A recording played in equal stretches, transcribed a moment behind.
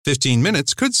15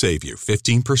 minutes could save you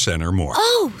 15% or more.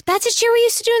 Oh, that's a cheer we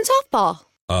used to do in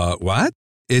softball. What?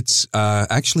 It's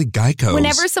actually Geico's.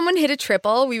 Whenever someone hit a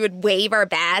triple, we would wave our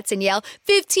bats and yell,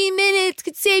 15 minutes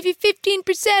could save you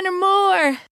 15% or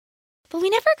more. But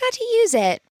we never got to use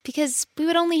it because we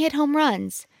would only hit home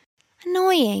runs.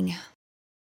 Annoying.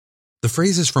 The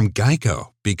phrase is from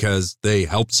Geico because they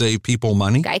help save people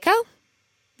money. Geico?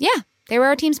 Yeah, they were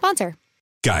our team sponsor.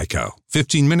 Geico.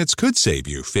 15 minutes could save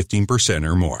you 15%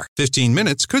 or more. 15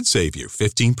 minutes could save you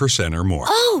 15% or more.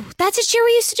 Oh, that's a cheer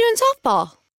we used to do in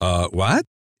softball. What?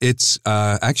 It's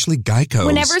actually Geico's.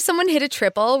 Whenever someone hit a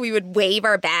triple, we would wave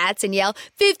our bats and yell,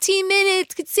 15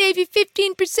 minutes could save you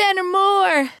 15% or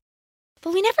more.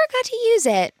 But we never got to use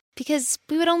it because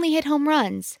we would only hit home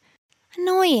runs.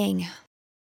 Annoying.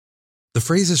 The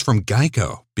phrase is from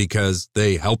Geico because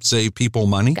they help save people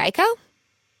money. Geico?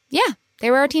 Yeah, they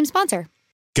were our team sponsor.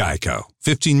 Geico.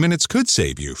 15 minutes could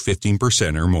save you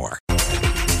 15% or more.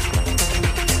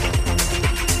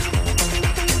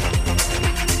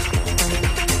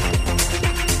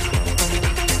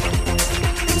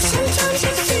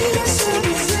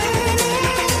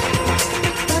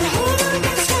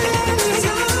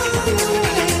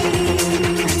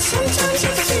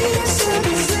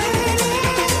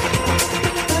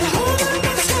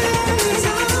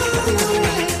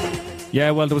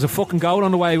 Yeah, well, there was a fucking goal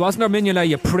on the way, wasn't there, Mignolet,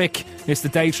 you prick? It's the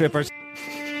Day Trippers.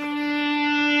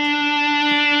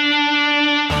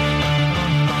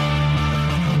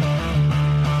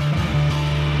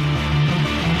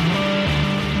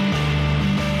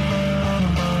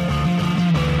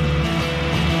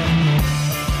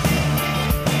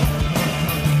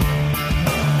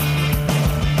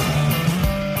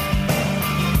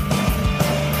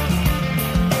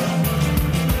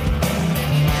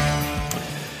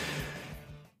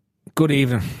 Good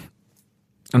evening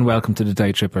and welcome to the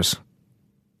Day Trippers.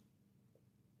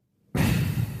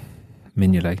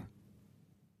 Mignolet.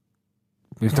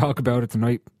 We'll talk about it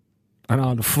tonight and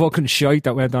all the fucking shite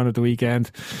that went on at the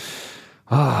weekend.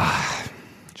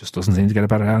 Just doesn't seem to get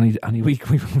better any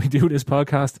week we do this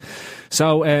podcast.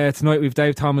 So tonight we've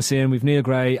Dave Thomas in, we've Neil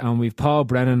Gray and we've Paul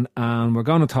Brennan, and we're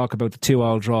going to talk about the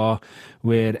 2-2 draw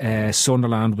with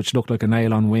Sunderland, which looked like a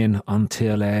nail-on win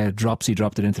until Dropsy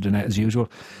dropped it into the net as usual.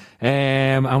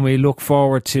 And we look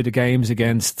forward to the games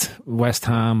against West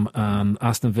Ham and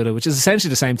Aston Villa, which is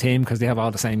essentially the same team because they have all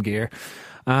the same gear.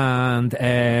 And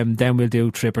then we'll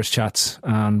do Trippers chats.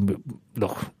 And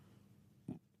look,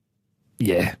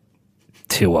 yeah,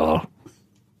 2-2.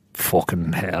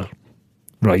 Fucking hell.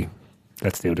 Right,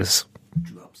 let's do this.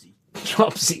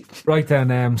 Dropsy. Right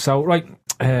then,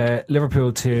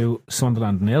 Liverpool 2,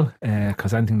 Sunderland 0,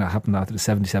 because anything that happened after the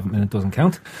 77th minute doesn't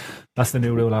count. That's the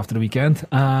new rule after the weekend.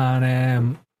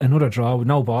 And another draw with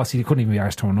no boss. He couldn't even be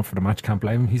arsed turning up for the match. Can't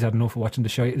blame him. He's had enough of watching the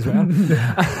shite as well.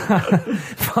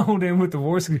 Phoned in with the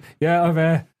worst. Yeah,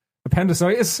 I've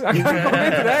appendicitis. I can't come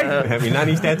in today. My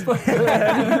nanny's dead. But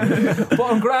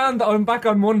I'm grand. I'm back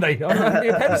on Monday.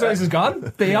 The appendicitis is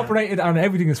gone. They operated and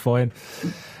everything is fine.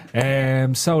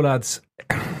 So lads,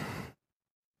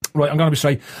 right, I'm going to be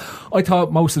straight. I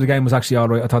thought most of the game was actually all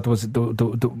right. I thought there was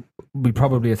we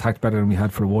probably attacked better than we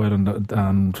had for a while,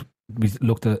 and we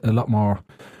looked a lot more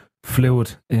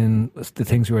fluid in the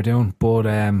things we were doing. But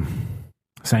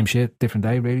same shit, different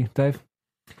day, really, Dave.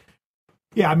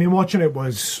 Yeah, I mean, watching it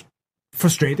was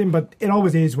frustrating, but it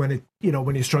always is when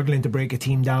when you're struggling to break a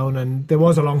team down. And there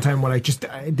was a long time where I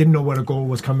didn't know where a goal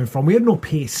was coming from. We had no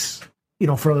pace,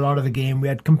 for a lot of the game. We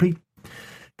had complete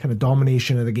kind of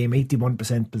domination of the game,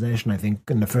 81% possession, I think,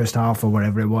 in the first half or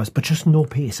whatever it was, but just no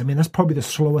pace. I mean, that's probably the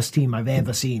slowest team I've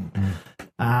ever seen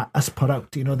us put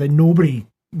out. That nobody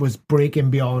was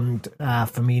breaking beyond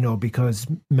Firmino because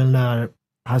Milner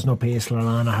has no pace,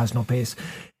 Lallana has no pace.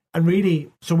 And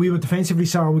really, so we were defensively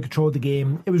sound, we controlled the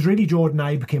game. It was really Jordan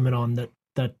Ibe coming on that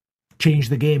changed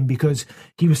the game because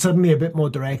he was suddenly a bit more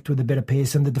direct with a bit of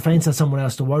pace, and the defence had someone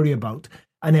else to worry about.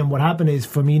 And then what happened is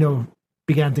Firmino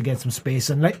began to get some space,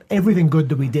 and like everything good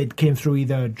that we did came through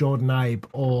either Jordan Ibe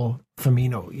or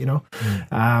Firmino,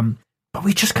 but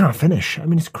we just can't finish. I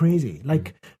mean, it's crazy.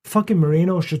 Like fucking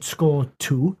Moreno should score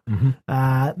 2.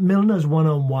 Milner's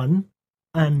 1-on-1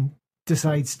 and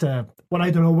decides to. Well, I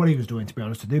don't know what he was doing, to be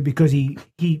honest with you, because he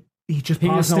just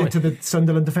passed it to the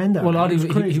Sunderland defender. Well,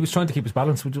 he was trying to keep his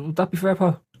balance. Would that be fair,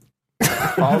 Paul?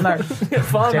 Faulkner.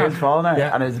 James Faulkner.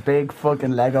 Yeah. And his big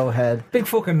fucking Lego head. Big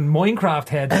fucking Minecraft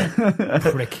head.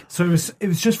 Prick. So it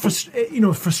was just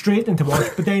frustrating to watch.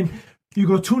 But then you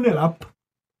go 2-0 up.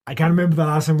 I can't remember the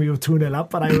last time we were 2-0 up,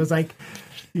 but I was like,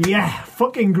 Yeah,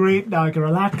 fucking great now. I can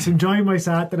relax, enjoy my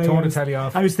Saturday. Turn the telly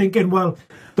off. I was thinking, well,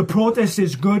 the protest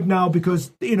is good now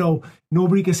because,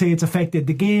 nobody can say it's affected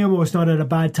the game or it's not at a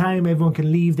bad time. Everyone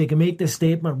can leave. They can make this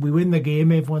statement. We win the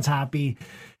game. Everyone's happy.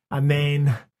 And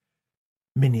then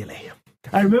Mignolet.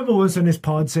 I remember once on this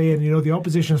pod saying, the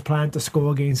opposition's plan to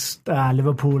score against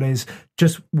Liverpool is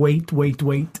just wait,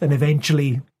 and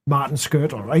eventually Martin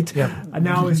Skirtle, right? Yeah. And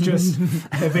now it's just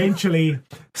eventually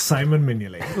Simon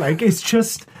Mignolet. Like, it's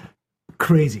just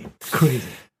crazy.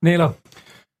 Nilo,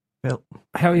 Bill,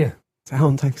 how are you?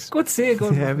 sound, thanks. Good to see you.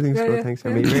 Good. Yeah, everything's good, thanks. I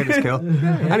mean, you're just cool.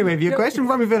 Anyway, have you a question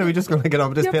for me, Phil? Are we just going to get on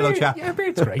with this pillow chat? Your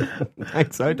beard's great.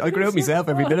 Thanks. I grew up myself,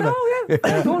 every bit of it. Oh,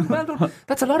 yeah. Well done.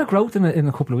 That's a lot of growth in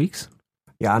a couple of weeks.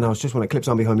 Yeah, I know. It's just when it clips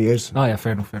on behind my ears. Oh, yeah,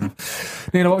 fair enough.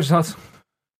 Nilo, what was your thoughts?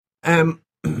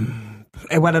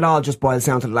 Well, it all just boils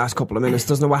down to the last couple of minutes.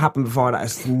 Doesn't know what happened before that.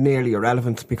 It's nearly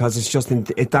irrelevant because it's just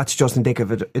that's just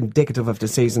indicative of the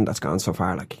season that's gone so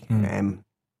far. Like,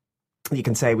 you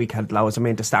can say we had loads. I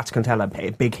mean, the stats can tell a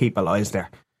big heap of lies there.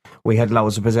 We had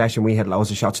loads of possession. We had loads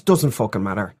of shots. Doesn't fucking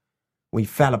matter. We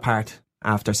fell apart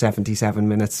after 77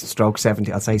 minutes. Stroke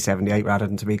 70. I'll say 78 rather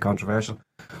than to be controversial.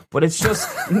 But it's just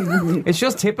it's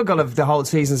just typical of the whole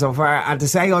season so far. And to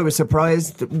say I was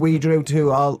surprised we drew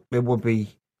 2-2,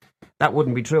 that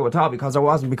wouldn't be true at all because I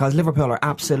wasn't, because Liverpool are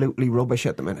absolutely rubbish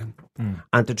at the minute.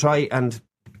 And to try and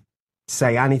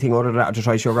say anything other than that, or to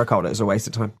try sugarcoat it, is a waste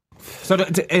of time. So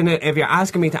if you're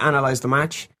asking me to analyse the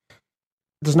match,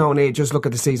 there's no need, just look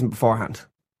at the season beforehand.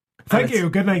 Thank you,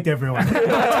 good night everyone. No,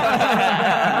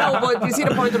 but you see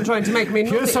the point I'm trying to make. I mean,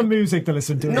 here's some music to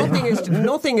listen to.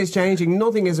 Nothing is changing,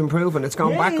 nothing is improving. It's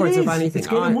gone backwards if anything. It's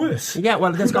getting worse. Yeah,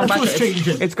 well, it's gone backwards.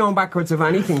 It's gone backwards if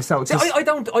anything. So it's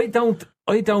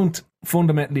I don't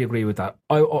fundamentally agree with that.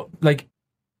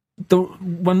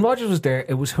 When Rodgers was there,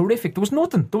 it was horrific. There was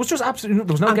nothing. There was just absolutely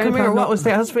there was no game plan. What was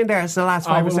there? Has been there the last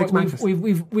 5 or 6 matches?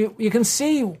 You can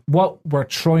see what we're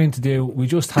trying to do. We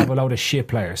just have a load of shit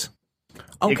players.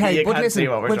 Okay, but listen.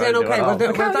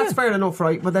 That's fair enough,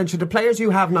 right? But then should the players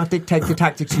you have not dictate the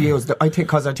tactics you use? I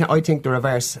think the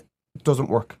reverse doesn't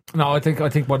work. No, I think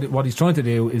what he's trying to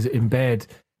do is embed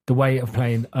the way of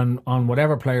playing on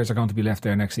whatever players are going to be left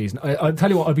there next season. I'll tell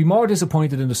you what, I'll be more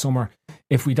disappointed in the summer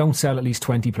if we don't sell at least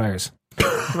 20 players.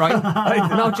 Right?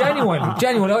 No,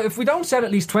 genuinely. If we don't sell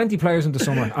at least 20 players in the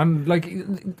summer, and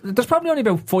there's probably only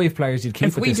about 5 players you'd keep.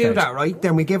 If we do that, right,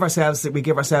 then we give ourselves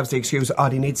the excuse.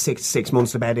 They need six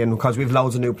months to bed in because we've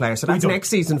loads of new players. So that's next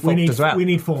season fucked as well. We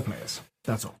need 4 players.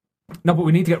 That's all. No, but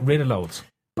we need to get rid of loads.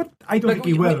 But I don't think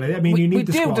you will. I mean, you need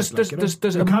the squad.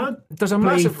 There's a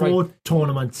massive play 4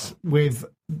 tournaments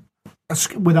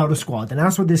without a squad, and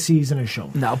that's what this season has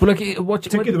shown. No, but what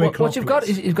you've got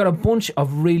is you've got a bunch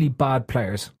of really bad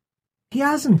players. He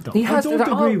hasn't though.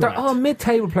 They're all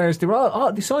mid-table players. They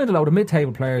signed a load of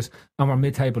mid-table players, and we're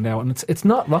mid-table now, and it's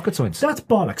not rocket science. That's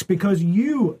bollocks because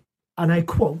you, and I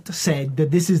quote, said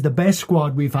that this is the best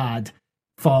squad we've had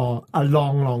for a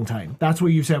long, long time. That's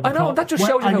what you said. I know, that just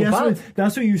shows you how bad.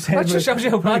 That's what you said. That just shows you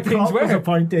how bad things were. Was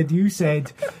appointed, you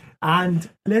said, and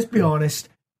let's be honest,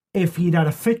 if he'd had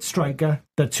a fit striker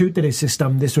that suited his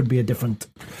system, this would be a different.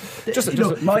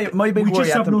 My big we worry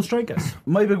just have no strikers.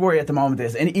 My big worry at the moment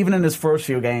is, and even in his first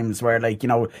few games, where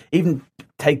even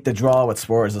take the draw with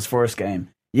Spurs, his first game,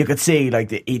 you could see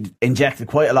he injected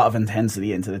quite a lot of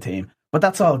intensity into the team, but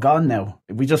that's all gone now.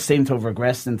 We just seem to have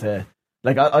regressed into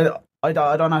I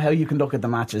don't know how you can look at the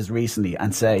matches recently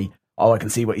and say, "Oh, I can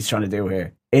see what he's trying to do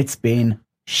here." It's been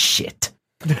shit.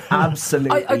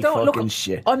 Absolutely fucking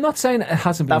shit. I'm not saying it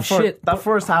hasn't been shit. That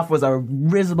first half was a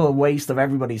risible waste of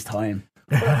everybody's time.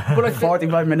 But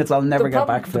 45 minutes I'll never get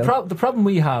back, Phil. The problem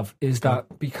we have is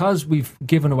that because we've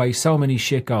given away so many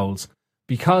shit goals,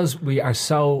 because we are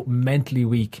so mentally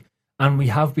weak, and we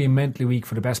have been mentally weak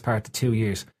for the best part of 2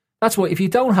 years, that's why if you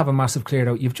don't have a massive clear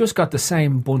out, you've just got the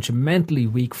same bunch of mentally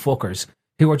weak fuckers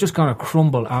who are just going to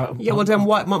crumble out. Yeah, well then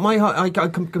what? I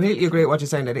completely agree with what you're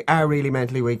saying, that they are really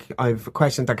mentally weak. I've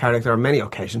questioned their character on many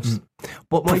occasions.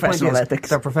 But my point is, ethics.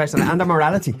 They're professional, and their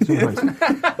morality sometimes.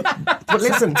 But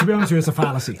listen, to be honest with you, it's a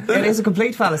fallacy. It is a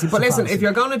complete fallacy. But listen, if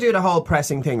you're going to do the whole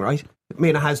pressing thing, right? I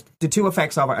mean, it has the two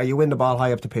effects of it are you win the ball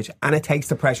high up the pitch, and it takes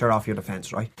the pressure off your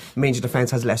defence, right? It means your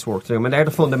defence has less work to do, and they're the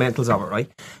fundamentals of it, right?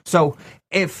 So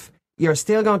if you're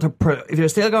still going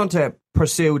to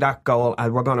pursue that goal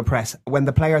and we're going to press when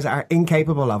the players are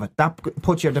incapable of it, that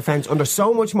puts your defence under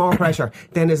so much more pressure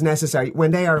than is necessary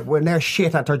when they're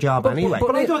shit at their job anyway.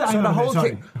 But I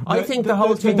think the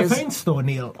whole thing is defence though,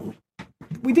 Neil.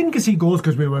 We didn't concede goals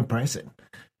because we weren't pressing.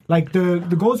 Like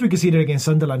the goals we conceded against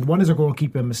Sunderland, one is a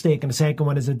goalkeeper mistake, and the second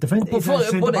one is a defense. But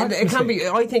it can be.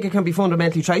 I think it can be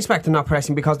fundamentally traced back to not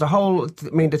pressing, because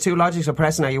the two logics of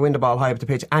pressing are you win the ball high up the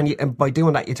pitch, and by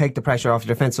doing that you take the pressure off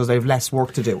your defence, so they have less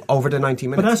work to do over the 90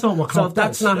 minutes. But that's not what Klopp So if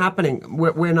that's not happening,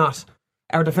 we're not.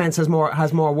 Our defence has more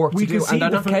work to do, and they're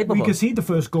not capable. We concede the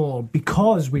first goal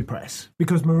because we press.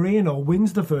 Because Moreno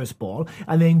wins the first ball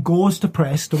and then goes to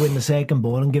press to win the second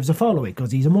ball and gives a follow away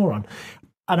because he's a moron.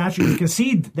 And actually, we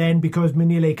concede then because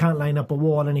Mignolet can't line up a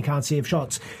wall and he can't save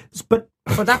shots. But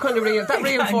that kind of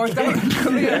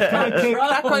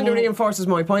reinforces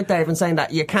my point, Dave, in saying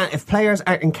that you can't. If players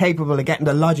are incapable of getting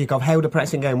the logic of how the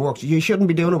pressing game works, you shouldn't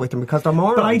be doing it with them because they're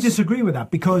morons. But I disagree with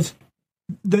that, because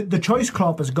the choice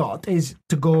Klopp has got is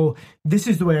to go, this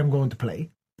is the way I'm going to play,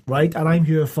 right? And I'm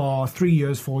here for 3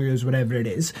 years, 4 years, whatever it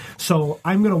is. So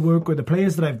I'm going to work with the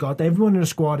players that I've got. Everyone in the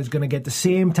squad is going to get the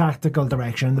same tactical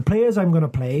direction. And the players I'm going to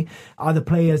play are the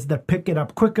players that pick it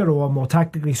up quicker or are more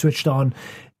tactically switched on.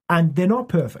 And they're not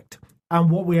perfect. And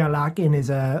what we are lacking is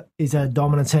a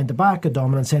dominant centre-back, a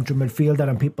dominant central midfielder,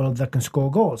 and people that can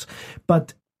score goals.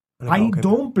 But I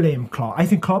don't blame Klopp. I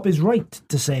think Klopp is right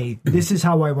to say, this is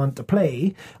how I want to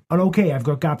play. And okay, I've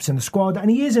got gaps in the squad. And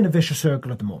he is in a vicious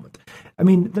circle at the moment. I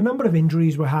mean, the number of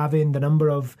injuries we're having, the number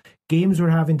of games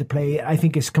we're having to play, I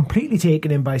think is completely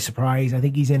taken him by surprise. I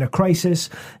think he's in a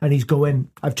crisis and he's going,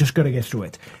 I've just got to get through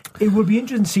it. It will be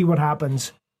interesting to see what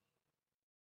happens.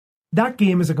 That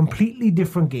game is a completely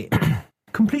different game.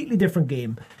 Completely different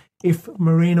game. If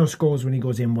Moreno scores when he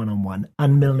goes in 1-on-1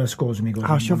 and Milner scores when he goes in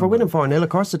 1-on-1. Sure, if we're winning 4-0, of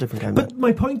course it's a different game. But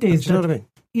my point is, you know what I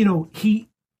mean?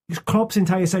 Klopp's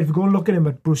entire side, if you go and look at him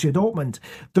at Borussia Dortmund,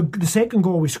 the second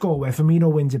goal we score where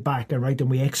Firmino wins it back, right,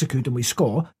 and we execute and we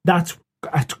score, that's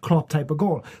a Klopp type of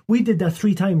goal. We did that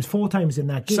 3 times, 4 times in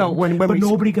that game, so when but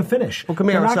nobody can finish. Well, come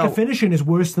here, the lack of finishing is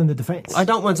worse than the defence. I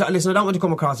don't want to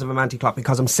come across as a anti-Klopp,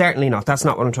 because I'm certainly not. That's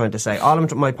not what I'm trying to say.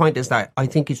 My point is that I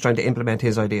think he's trying to implement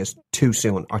his ideas too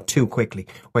soon or too quickly,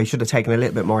 where he should have taken a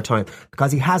little bit more time,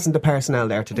 because he hasn't the personnel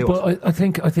there to do it. But I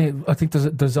think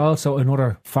there's also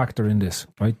another factor in this,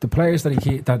 right? The players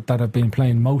that have been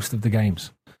playing most of the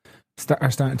games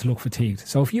are starting to look fatigued.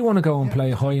 So if you want to go and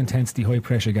play a high intensity, high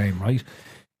pressure game, right,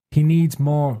 he needs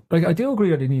more. Like, I do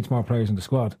agree that he needs more players in the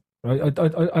squad. Right? I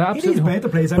absolutely. He needs better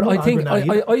players. But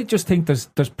I just think there's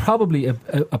probably a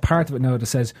part of it now that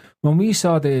says, when we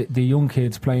saw the young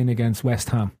kids playing against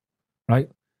West Ham, right,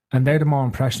 and they're the more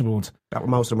impressionable ones.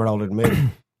 Most of them are older than me.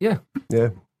 Yeah.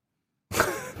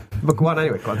 But go on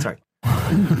anyway. Go on, sorry.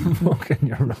 Fucking,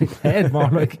 you're right. Head more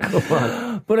like. Go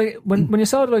on. But when you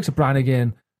saw the likes of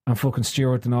Brannigan and fucking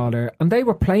Stewart and all there, and they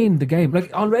were playing the game,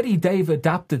 like, already they've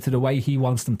adapted to the way he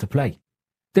wants them to play.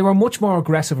 They were much more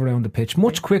aggressive around the pitch,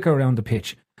 much quicker around the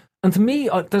pitch. And to me,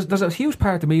 there's a huge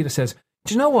part of me that says,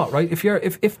 do you know what, right? If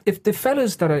the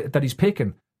fellas that he's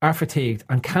picking are fatigued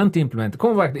and can't implement,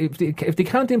 coming back, if they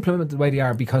can't implement the way they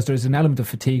are because there's an element of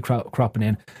fatigue cropping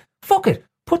in, fuck it,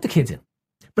 put the kids in.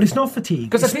 But it's not fatigue.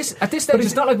 Because at this stage,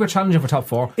 it's not like we're challenging for top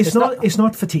 4. It's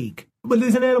not fatigue. Well,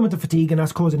 there's an element of fatigue, and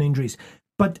that's causing injuries.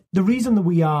 But the reason that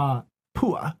we are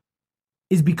poor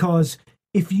is because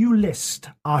if you list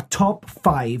our top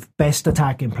 5 best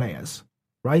attacking players,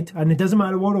 right, and it doesn't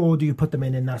matter what order you put them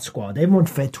in that squad, everyone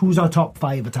fit, who's our top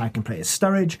 5 attacking players?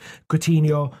 Sturridge,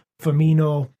 Coutinho,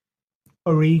 Firmino,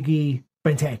 Origi,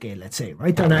 Benteke, let's say,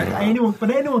 right? And anyone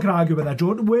can argue with that,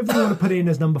 Jordan. Whoever you want to put in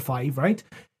as number 5, right?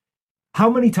 How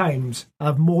many times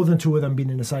have more than 2 of them been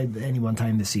in the side at any one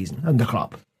time this season under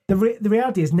Klopp? The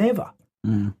reality is never.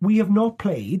 We have not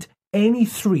played any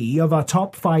 3 of our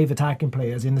top 5 attacking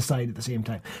players in the side at the same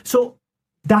time. So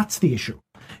that's the issue.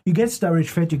 You get Sturridge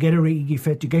fit, you get Origi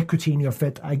fit, you get Coutinho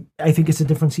fit. I think it's a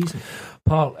different season.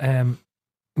 Paul,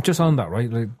 just on that, right?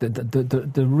 Like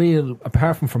the real,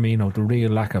 apart from Firmino, the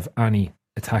real lack of any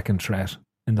attacking threat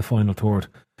in the final third.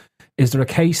 Is there a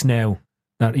case now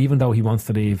that even though he wants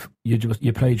to leave,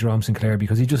 you play Jerome Sinclair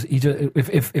because he just if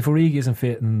Origi isn't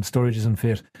fit and Sturridge isn't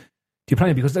fit, do you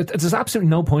play him? Because there's absolutely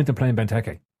no point in playing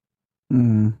Benteke.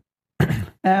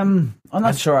 I'm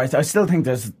not sure. I still think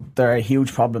there are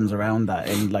huge problems around that,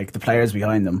 and like the players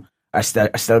behind them are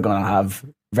still going to have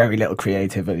very little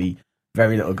creativity,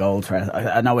 very little goal threat.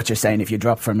 I know what you're saying. If you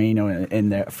drop Firmino in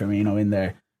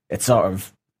there,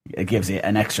 it gives you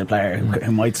an extra player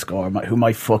who might score, who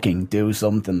might fucking do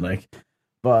something like.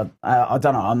 But I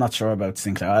don't know. I'm not sure about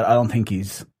Sinclair. I don't think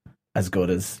he's as good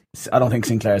as. I don't think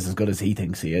Sinclair's as good as he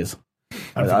thinks he is.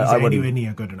 I wouldn't anywhere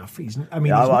near good enough.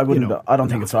 I wouldn't. I don't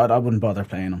think it's right. I wouldn't bother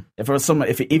playing him. If it was someone,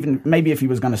 if he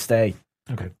was going to stay,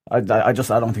 Okay. I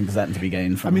don't think there's anything to be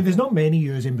gained from. I mean, there's not many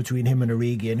years in between him and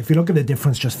Origi, and if you look at the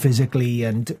difference just physically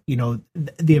and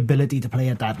the ability to play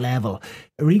at that level,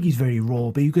 Origi's very raw,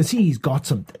 but you can see he's got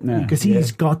something. Yeah. You can see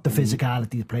he's got the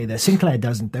physicality to play there. Sinclair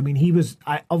doesn't. I mean, he was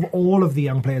of all of the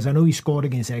young players. I know he scored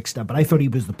against Exeter, but I thought he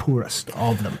was the poorest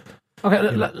of them. Okay,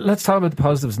 let's talk about the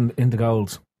positives in the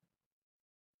goals.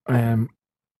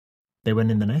 They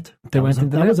went in the net. That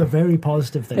was a very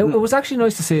positive thing. It was actually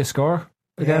nice to see a score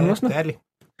again, wasn't it? Deadly.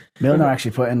 Milner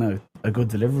actually put in a good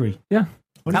delivery. Yeah.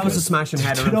 That was a smashing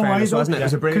header, Do you know in why, fairness, though? wasn't it? It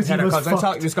was a brilliant 'Cause he header was because I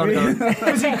thought he was going to go.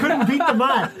 Because he couldn't beat the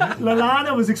man.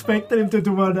 Lallana was expecting him to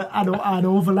do an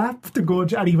overlap to go,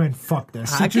 and he went, fuck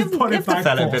this. So Give just put the it back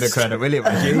fella a bit of credit, will you?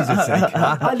 For Jesus'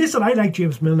 sake. Listen, I like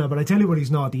James Milner, but I tell you what he's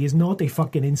not. He is not a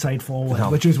fucking inside forward,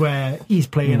 which is where he's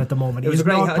playing at the moment. It was He's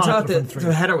great. not I part thought of the front three.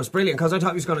 the header was brilliant because I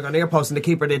thought he was going to go near post and the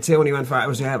keeper did too, and he went for it. It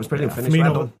was brilliant finish.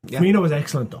 Well done. Firmino was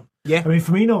excellent, though. Yeah. I mean,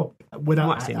 Firmino, I've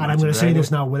without, seen and I'm matches going to say already.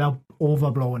 this now without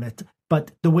overblowing it, but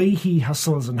the way he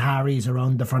hustles and harries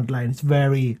around the front line, it's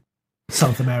very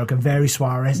South American, very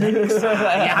Suarez. You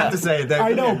have to say it.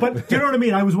 I know, but do you know what I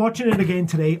mean? I was watching it again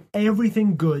today.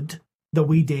 Everything good that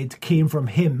we did came from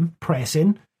him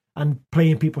pressing and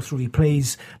playing people through. He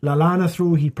plays Lallana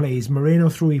through, he plays Moreno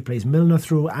through, he plays Milner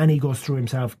through, and he goes through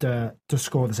himself to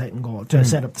score the second goal, to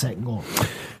set up the second goal.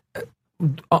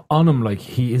 On him, like,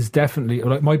 he is definitely,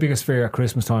 like, my biggest fear at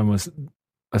Christmas time was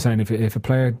saying if a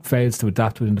player fails to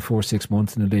adapt within the 4-6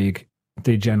 months in the league,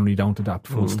 they generally don't adapt,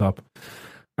 full stop.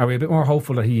 Are we a bit more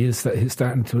hopeful that he's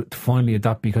starting to finally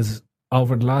adapt? Because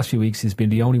over the last few weeks he's been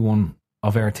the only one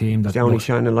of our team that's the only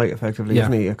shining light, effectively,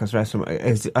 isn't he? Because rest of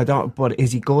them, but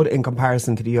is he good in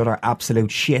comparison to the other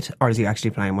absolute shit, or is he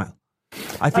actually playing well?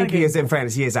 I think he is. In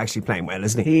fairness, he is actually playing well,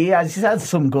 isn't he? He's had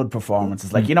some good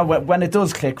performances. Like, when it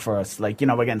does click for us, like,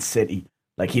 against City,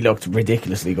 like, he looked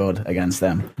ridiculously good against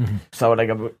them. Mm-hmm. So, like,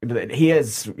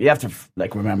 you have to,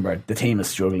 like, remember the team is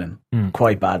struggling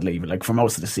quite badly. Like, for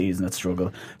most of the season, it's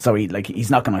struggled. So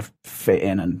he's not going to fit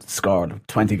in and score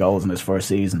 20 goals in his first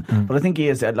season. But I think he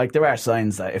is, like, there are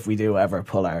signs that if we do ever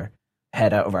pull our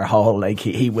head out of our hole, like,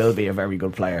 he will be a very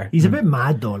good player. He's a bit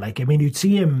mad though. Like, I mean, you'd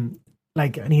see him,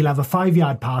 like, and he'll have a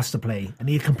 5-yard pass to play and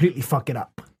he'll completely fuck it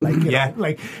up. Like, you know,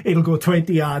 like, it'll go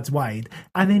 20 yards wide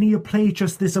and then he'll play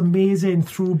just this amazing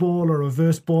through ball or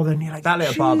reverse ball, and you're like, that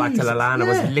little ball back to Lallana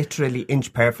was literally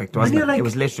inch perfect, wasn't it? Like, it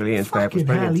was literally inch perfect. It was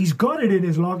fucking hell, brilliant. he's got it in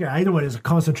his logger. I don't know whether it's a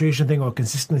concentration thing or a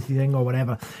consistency thing or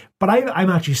whatever, but I'm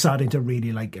actually starting to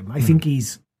really like him. I think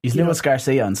he's Luis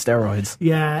Garcia on steroids.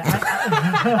 Yeah.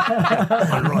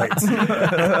 Right.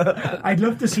 I'd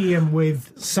love to see him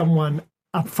with someone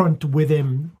up front with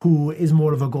him who is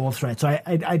more of a goal threat. So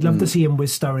I'd love to see him with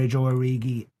Sturridge or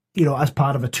Origi, as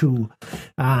part of a two.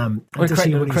 And to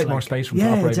see what he's create like. more space from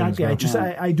Yeah, top exactly. as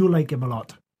well. I do like him a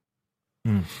lot.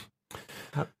 I'm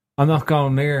not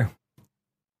going near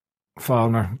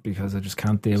Fallner because I just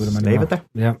can't deal with him anymore. Leave it there.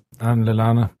 Yeah, and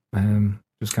Lallana,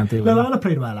 just can't deal with him. Lallana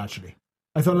played well, actually.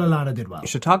 I thought Lallana did well. You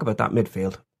should talk about that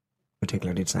midfield,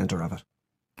 particularly the centre of it.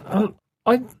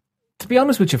 To be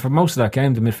honest with you, for most of that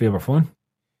game, the midfield were fine.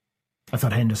 I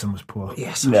thought Henderson was poor.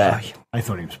 Yes, I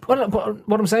thought he was poor. Well, but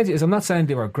what I'm saying to you is, I'm not saying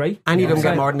they were great. Any of them I'm get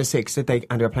saying- more than a 6, did they?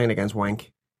 And they were playing against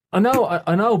Wank. I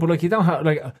know, but like, you don't have,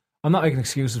 like, I'm not making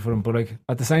excuses for them, but like,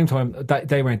 at the same time,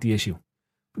 they weren't the issue.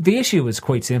 The issue is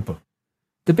quite simple.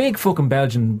 The big fucking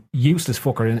Belgian useless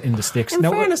fucker in the sticks. In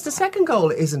fairness, the second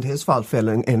goal isn't his fault, Phil.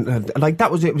 Like,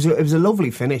 that was it was a lovely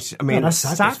finish. I mean, that's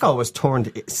Saka's Sacco was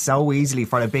turned so easily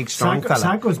for a big strong fella.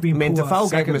 Sacco's been I mean, poor. Defoe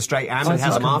gave him a straight arm and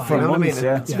held him off. You for know what I mean? months,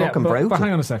 yeah. It's fucking but brutal.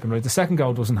 hang on a second, right? The second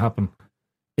goal doesn't happen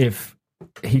if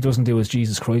he doesn't do his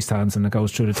Jesus Christ hands and it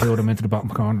goes through the two of them into the bottom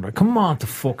corner. Like, come on, the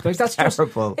fuck! Like, that's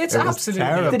Terrible. It's It was absolutely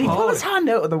terrible. Did he pull appalling. his hand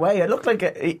out of the way? It looked like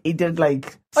he did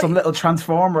like some little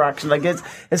transformer action. Like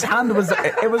his hand was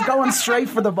going straight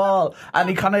for the ball, and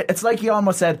he kind of, it's like he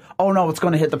almost said, "Oh no, it's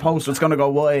going to hit the post. It's going to go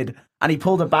wide," and he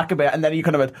pulled it back a bit, and then he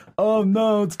kind of went, "Oh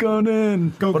no, it's gone in."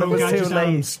 But it was catch too his late.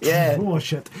 hands. Yeah, Oh,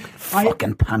 shit.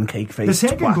 fucking pancake face. The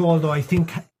second twat. goal, though, I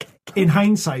think, in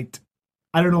hindsight,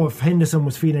 I don't know if Henderson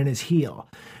was feeling his heel,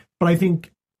 but I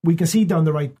think we can see down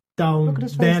their left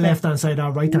hand side,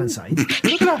 our right hand side.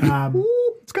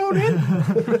 It's going in.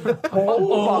 I'm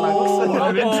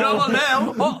in trouble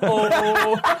now.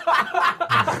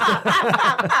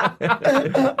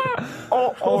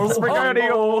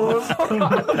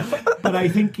 But I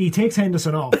think he takes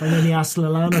Henderson off and then he asks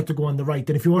Lallana to go on the right.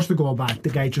 And if you watch the goal back, the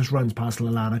guy just runs past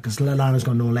Lallana because Lallana's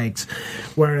got no legs.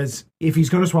 Whereas if he's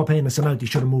going to swap Henderson out, he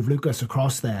should have moved Lucas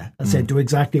across there and said, do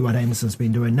exactly what Henderson's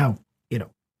been doing now.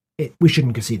 we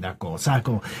shouldn't concede that goal.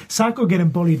 Sacco getting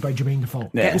bullied by Jermaine Defoe.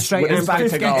 Yeah. Getting straight With his arm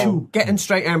back to goal. getting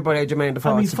straight arm by Jermaine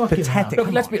Defoe. I mean, It's fucking pathetic. hell.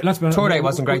 Look, let's be honest. Toure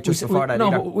wasn't great just before that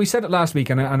either. But we said it last week,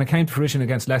 and it came to fruition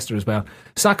against Leicester as well.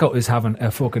 Sacco is having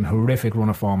a fucking horrific run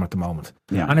of form at the moment.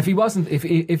 Yeah. And if he wasn't,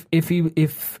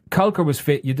 if Colker was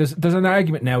fit, there's an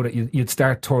argument now that you'd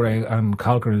start Toure and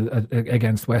Colker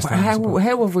against West Ham. How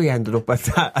have we ended up at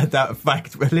that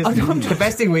fact? Well, listen, the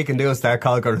best thing we can do is start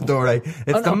Colker and Toure.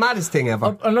 It's the maddest thing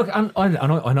ever. And look, and I'm The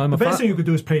a best fan. thing you could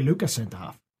do is play Lucas centre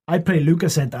half. I'd play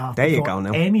Lucas centre half. There you before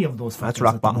go now. Any of those That's fuckers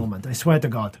rock at bottom. the moment. I swear to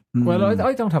God. Well,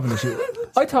 I don't have an issue.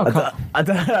 I thought. I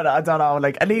don't know.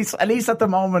 Like at least at the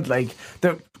moment, like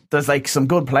there's like some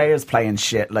good players playing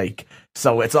shit. Like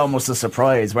so, it's almost a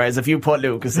surprise. Whereas if you put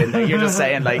Lucas in there, you're just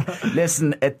saying like,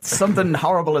 listen, it's something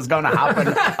horrible is going to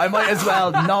happen. I might as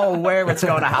well know where it's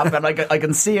going to happen. Like I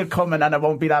can see it coming, and it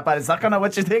won't be that bad. Is that kind of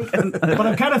what you think? But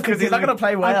I'm kind of because he's not going to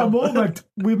play well at the moment.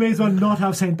 We may as well not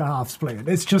have centre halves playing.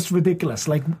 It's just ridiculous.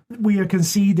 Like we are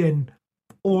conceding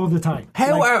all the time.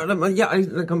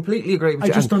 I completely agree with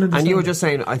you. I just don't understand and you were it. just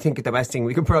saying, I think the best thing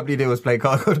we could probably do is play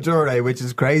Colker and Toure, which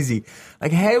is crazy.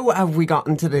 Like, how have we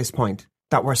gotten to this point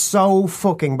that we're so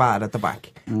fucking bad at the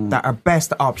back that our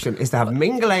best option is to have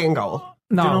Mignolet in goal?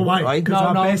 No, Do you know why? right? Because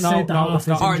our best centre half it's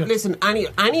not. is Or injured. listen,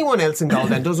 anyone else in goal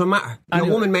then doesn't matter. Your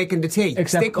woman making the tea,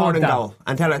 Except stick her in Bogdan. goal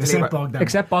and tell her to leave Except her. Bogdan.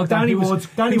 Except Bogdan. Danny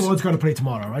Ward's got to play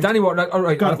tomorrow, right? Danny Ward, all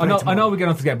right, Gotta I know play we get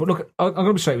on to the game, but look, I'm going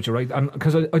to be straight with you, right? And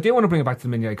because I do want to bring it back to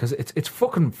the Mignolet, because it's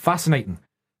fucking fascinating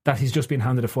that he's just been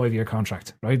handed a 5-year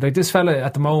contract, right? Like this fella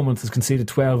at the moment has conceded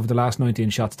 12 of the last 19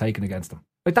 shots taken against him.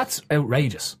 Like that's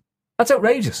outrageous. That's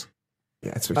outrageous.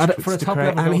 Yeah, it's For a top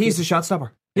level and he's goalkeeper. the shot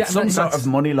stopper. Yeah, some and sort that's-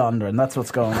 of money laundering. That's what's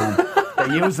going on.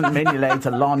 They're using Mignolet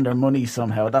to launder money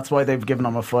somehow. That's why they've given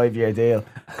him a 5-year deal.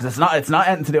 Because it's not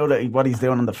anything to do with what he's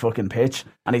doing on the fucking pitch,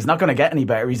 and he's not going to get any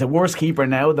better. He's a worse keeper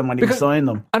now than when he signed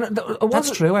them. And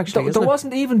That's true, actually, There isn't it?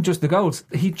 wasn't even just the goals.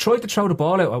 He tried to throw the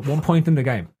ball out at one point in the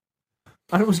game,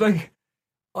 and it was like,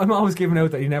 I'm always giving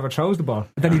out that he never throws the ball.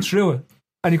 But then he threw it,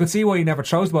 and you could see why he never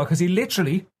throws the ball, because he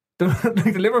literally,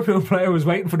 the Liverpool player was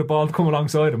waiting for the ball to come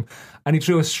alongside him, and he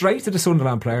threw it straight to the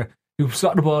Sunderland player, who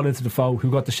slotted the ball into the foe, who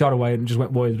got the shot away and just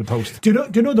went wide of the post. Do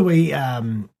you know the way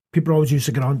people always used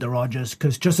to get on to Rodgers?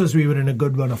 Because just as we were in a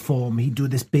good run of form, he'd do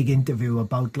this big interview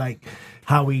about like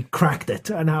how he cracked it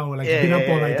and how like he'd been up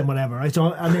all night and whatever, right?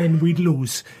 So, and then we'd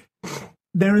lose.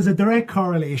 There is a direct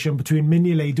correlation between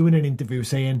Mignolet doing an interview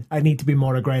saying, I need to be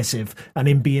more aggressive, and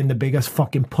him being the biggest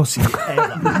fucking pussy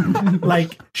ever.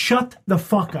 Like, shut the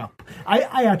fuck up.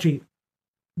 I actually,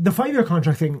 the 5-year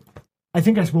contract thing, I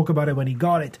think I spoke about it when he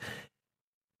got it.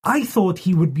 I thought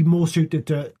he would be more suited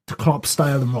to Klopp's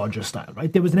style than Rodgers' style,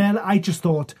 right? There was I just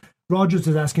thought Rodgers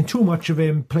was asking too much of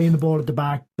him, playing the ball at the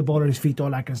back, the ball at his feet,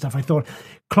 all that kind of stuff. I thought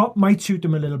Klopp might suit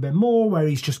him a little bit more, where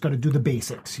he's just got to do the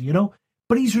basics, you know?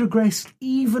 But he's regressed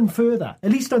even further.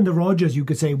 At least under Rodgers, you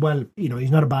could say, well, you know,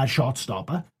 he's not a bad shot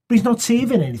stopper, but he's not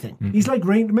saving anything. He's like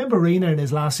remember Reina in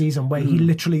his last season, where he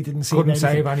literally didn't save Couldn't anything.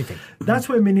 save anything. That's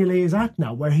where Mignolet is at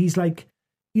now, where he's like,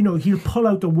 you know, he'll pull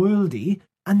out the worldie,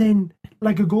 and then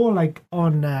like a goal like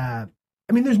on, I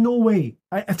mean, there's no way.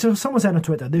 So someone said on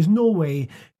Twitter, there's no way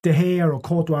De Gea or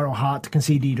Courtois or Hart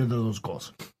concede either of those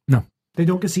goals. No. They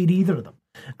don't concede either of them.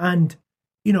 And,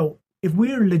 you know, if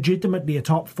we're legitimately a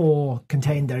top 4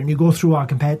 contender, and you go through our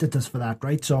competitors for that,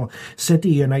 right? So City,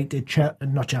 United,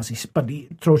 not Chelsea, but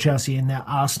throw Chelsea in there,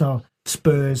 Arsenal,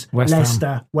 Spurs, West Ham.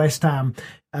 Leicester, West Ham,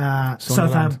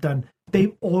 Southampton.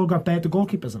 They've all got better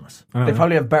goalkeepers than us. They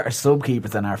probably have better sub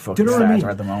keepers than our Do fucking you know what I starter mean?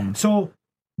 at the moment. So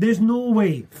there's no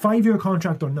way, 5-year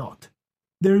contract or not,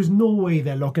 there's no way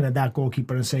they're looking at that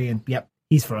goalkeeper and saying, yep,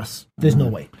 he's for us. There's no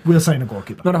way. We'll sign a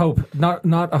goalkeeper. Not a hope. Not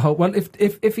a hope. Well,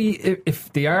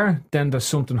 if they are, then there's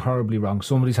something horribly wrong.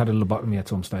 Somebody's had a lobotomy at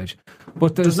some stage.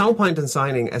 But There's no point in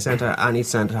signing any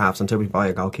centre halves until we buy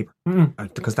a goalkeeper.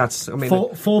 Because that's, I mean,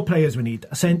 Four players we need: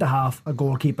 a centre half, a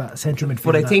goalkeeper, a central midfielder.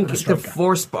 but I think and a the striker.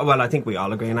 first, well, I think we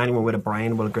all agree, and anyone with a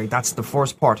brain will agree, that's the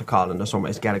first port of call in the summer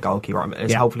is get a goalkeeper.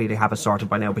 Hopefully they have it sorted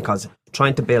by now, because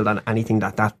trying to build on anything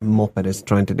that muppet is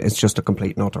trying to, it's just a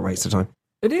complete and utter waste of time.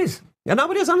 it is. Yeah, no,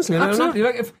 but it is, honestly. Absolutely.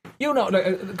 Like, if you know,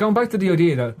 like, going back to the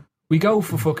idea that we go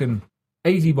for fucking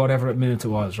 80 whatever minutes it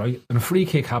was, right? And a free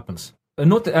kick happens.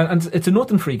 And it's a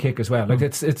nothing free kick as well. Like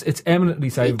it's eminently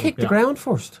He savable. kicked the ground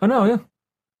first. I know, yeah.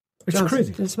 It's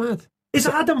crazy. It's mad. It's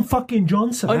Adam fucking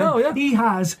Johnson. I know, yeah. He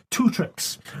has 2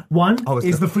 tricks. One Oh,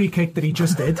 is the free kick that he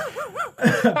just did.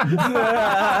 I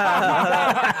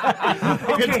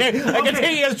can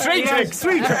tell you his three tricks.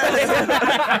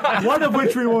 One of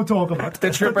which we won't talk about. The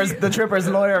tripper's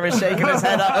lawyer is shaking his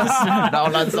head at us. No,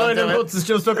 lads, don't do it. Has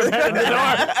just stuck his head in the door.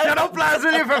 Shut up, lads,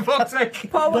 will you, for fuck's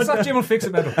sake? Paul, what's that? Jim will fix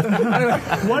it, man.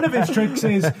 One of his tricks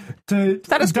is to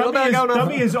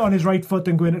dummy is on his right foot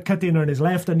and go in, cut in on his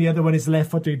left, and the other one is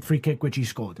left-footed free kick, which he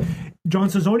scored.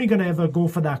 Johnson's only going to ever go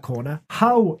for that corner.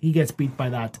 How he gets beat by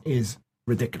that is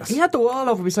ridiculous. He had the wall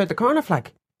over beside the corner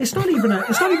flag. It's not even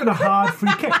a hard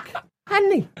free kick.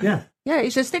 Hadn't he? Yeah. Yeah,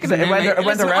 he's just sticking So it in. it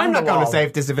went around I'm not the going wall. to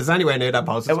save this if it's anywhere near that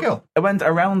post. It's cool. It went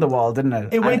around the wall, didn't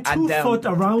it? It went And 2 down. foot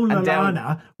around And down.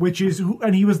 Lallana,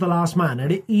 and he was the last man.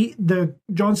 And the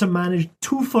Johnson managed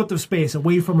 2 foot of space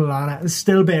away from Lallana and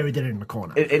still buried it in the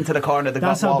corner. Into the corner.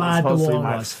 That's how bad the supposed to be wall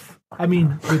marked. was. I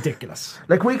mean, ridiculous.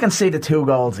 Like, we can see the 2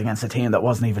 goals against a team that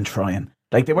wasn't even trying.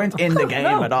 Like, they weren't in the game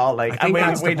at all. Like, I think and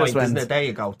that's the we just point, went. isn't it? There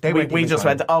you go. We just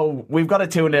went, oh, we've got a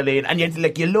 2-0 lead. And you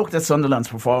looked at Sunderland's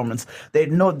performance.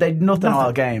 They'd nothing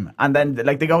all game. And then,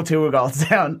 like, they go 2 goals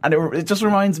down. And it just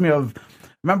reminds me of,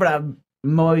 remember that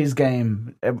Moyes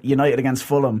game, United against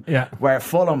Fulham, where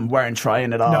Fulham weren't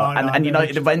trying at all. And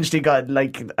United eventually got,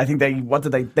 like, I think they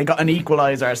got an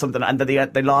equaliser or something. And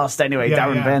they lost anyway,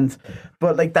 Darren Bent.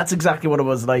 But, like, that's exactly what it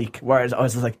was like. Whereas I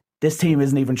was just like, this team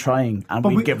isn't even trying, and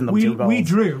we've given them 2 goals. We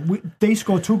drew. They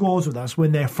scored 2 goals with us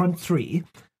when their front 3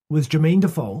 was Jermaine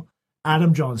Defoe,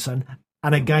 Adam Johnson,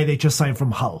 and a guy they just signed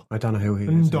from Hull. I don't know who he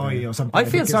is. Ndoye or something. I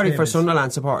feel sorry for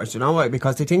Sunderland supporters, you know why?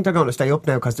 Because they think they're going to stay up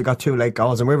now because they got 2 late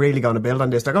goals, and we're really going to build on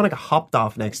this. They're going to get hopped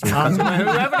off next year.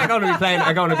 Whoever they're going to be playing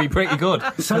are going to be pretty good.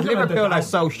 Liverpool are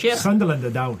so shit. Sunderland are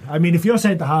down. I mean, if your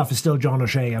centre half is still John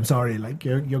O'Shea, I'm sorry, like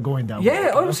you're going down.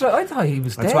 Yeah, I thought he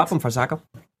was dead. I'd swap him for Saka.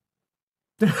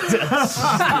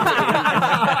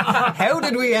 How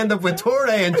did we end up with Toure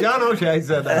and John O'Shea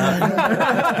said that?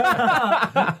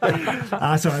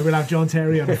 Sorry, we'll have John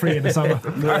Terry on the free in the summer.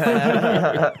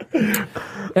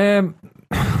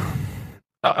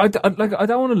 I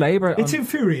don't want to labour. It's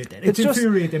infuriating. It's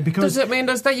infuriating because does it mean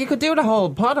that you could do the whole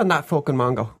pod on that fucking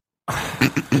Mongo?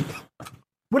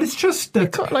 But it's just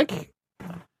that, like,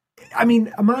 I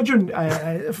mean, imagine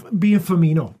being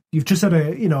Firmino. You've just had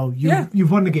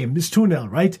you've won the game. It's 2-0,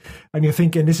 right? And you're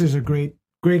thinking this is a great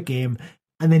game,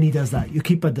 and then he does that. Your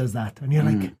keeper does that, and you're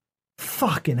like,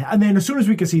 fucking hell. And then as soon as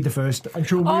we could see the first, I'm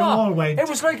sure we all went. It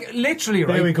was like literally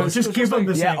right. There we go. Just give them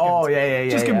the second.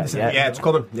 Just give them the second. Yeah, it's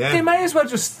coming. Yeah. They may as well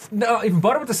just not even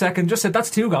bother with the second. Just said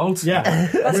that's 2 goals. Yeah,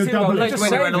 that's 2 goals. Like Just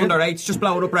when they went save it. under 8s, just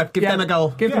blow it up, rep. Give them a goal.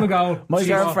 Give them a goal. My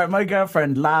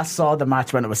girlfriend last saw the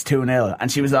match when it was 2-0,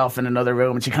 and she was off in another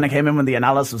room, and she kind of came in when the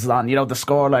analysis was on. You know, the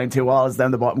scoreline 2-2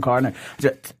 down the bottom corner.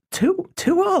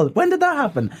 Two all. When did that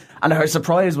happen? And her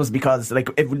surprise was because, like,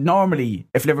 normally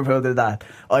if Liverpool did that,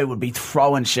 I would be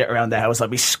throwing shit around the house. I'd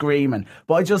be screaming,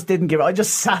 but I just didn't give it. I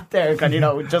just sat there,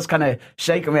 and just kind of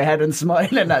shaking my head and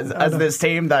smiling as this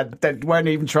team that weren't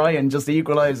even trying just to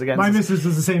equalise against. My missus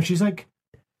does the same. She's like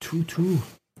 2-2.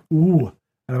 Ooh,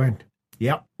 and I went,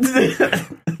 yep.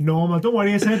 Normal. Don't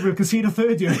worry, I said we'll concede a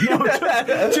third year. No,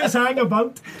 just hang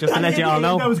about. Just to let you all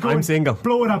know, I'm single.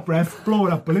 Blow it up, ref. Blow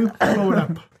it up, will you? Blow it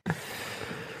up.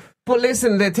 But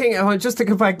listen, the thing, just to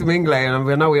come back to Mignolet, and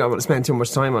we know we don't want to spend too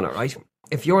much time on it, right?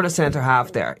 If you're the centre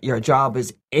half there, your job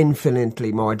is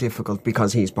infinitely more difficult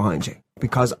because he's behind you.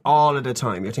 Because all of the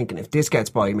time you're thinking, if this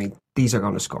gets by me, these are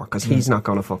going to score because he's not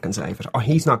going to fucking save it, or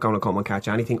he's not going to come and catch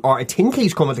anything, or I think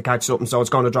he's coming to catch something, so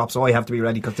it's going to drop, so I have to be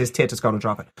ready because this tit is going to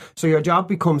drop it. So your job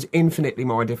becomes infinitely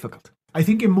more difficult. I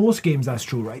think in most games that's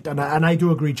true, right? And I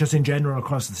do agree just in general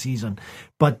across the season.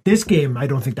 But this game, I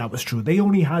don't think that was true. They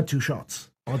only had 2 shots.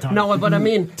 No, but I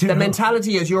mean, the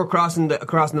mentality is you're crossing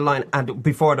the line, and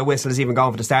before the whistle is even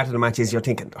gone for the start of the match, is you're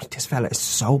thinking, oh, this fella is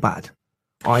so bad.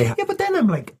 Yeah, but then I'm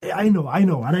like, I know,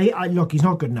 and I look, he's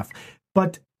not good enough.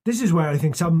 But this is where I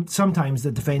think sometimes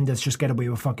the defenders just get away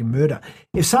with fucking murder.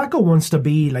 If Saka wants to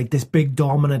be like this big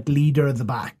dominant leader at the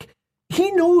back,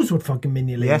 he knows what fucking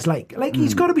Mignolet is like. Like,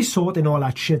 he's got to be sorting all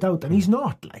that shit out, and he's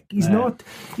not. Like, he's not.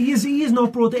 He is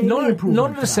not brought any improvement.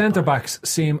 None of the centre backs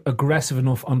seem aggressive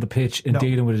enough on the pitch in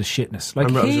dealing with his shitness. Like,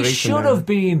 he should have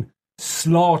been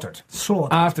slaughtered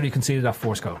after he conceded that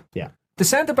forced goal. Yeah, the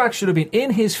centre back should have been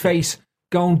in his face,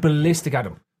 going ballistic at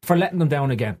him for letting them down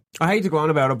again. I hate to go on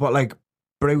about it, but like,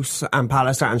 Bruce and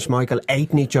Pallister and Schmeichel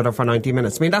ate each other for 90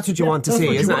 minutes. I mean, that's what you want to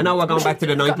see, isn't it? I know we're going back to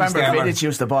the 90s there. Remember Vidic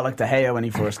used to bollock De Gea when he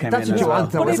first came that's in. That's what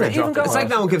you want, though. It's like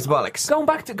no one gives bollocks. Going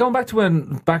back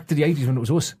to the 80s when it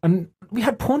was us, and we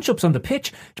had punch-ups on the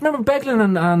pitch. Do you remember Beglin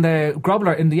and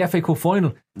Grobler in the FA Cup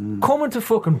final coming to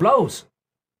fucking blows?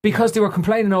 because they were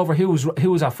complaining over who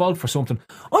was at fault for something.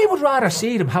 I would rather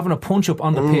see them having a punch up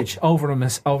on the pitch over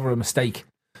a mistake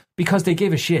because they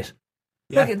give a shit.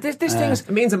 Yeah. Like, this thing is...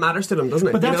 It means it matters to them, doesn't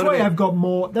it? But that's why I mean? I've got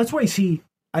more. That's why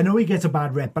I know he gets a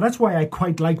bad rep, but that's why I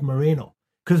quite like Moreno,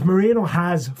 because Moreno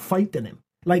has fight in him.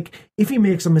 Like, if he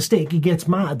makes a mistake, he gets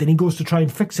mad, then he goes to try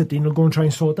and fix it, then he'll go and try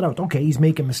and sort it out. Okay, he's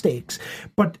making mistakes.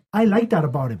 But I like that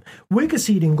about him. We're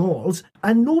conceding goals,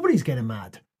 and nobody's getting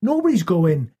mad. Nobody's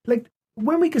going... Like,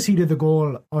 when we conceded the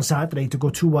goal on Saturday to go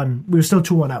 2-1, we were still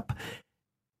 2-1 up.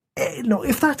 No,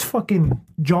 if that's fucking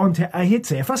I hate to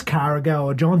say, if that's Carragher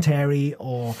or John Terry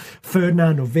or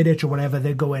Ferdinand or Vidic or whatever,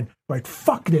 they're going, right,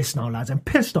 fuck this now, lads. I'm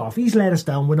pissed off. He's let us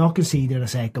down. We're not conceding a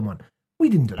second one. We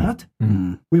didn't do that.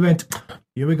 We went,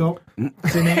 here we go.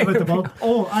 It's inevitable.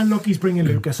 Oh, and look, he's bringing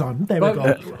Lucas on. There we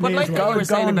go. But like you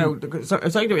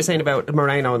were saying about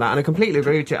Moreno and that, and I completely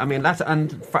agree with you. I mean, that's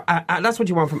what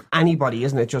you want from anybody,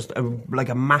 isn't it? Just like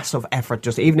a massive effort.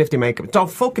 Just even if they make it, don't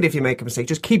fuck it if you make a mistake.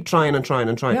 Just keep trying and trying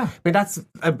and trying. Yeah. I mean, that's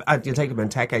you'll take him in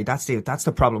Teke. That's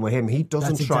the problem with him. He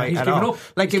doesn't try at all.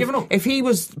 Like if he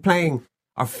was playing.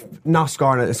 Or not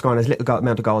scoring as little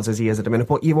amount of goals as he is at the minute,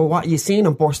 but you seen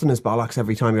him bursting his bollocks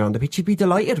every time you're on the pitch. You'd be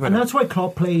delighted with and it. that's why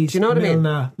Klopp plays. Do you know what I mean?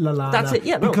 Lallana. That's it.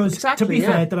 Yeah, no, because exactly, to be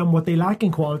fair to them, what they lack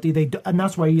in quality, and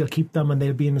that's why he'll keep them and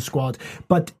they'll be in the squad.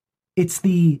 But it's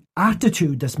the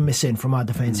attitude that's missing from our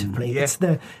defensive play. Yeah. It's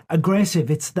the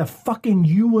aggressive. It's the fucking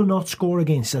you will not score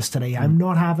against us today. I'm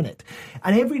not having it.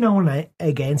 And every now and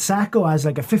again, Sacco has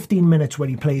like a 15 minutes where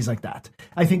he plays like that.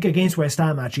 I think against West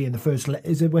Ham actually in the first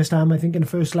is it West Ham? I think in the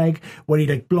first leg where he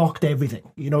like blocked everything.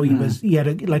 You know, he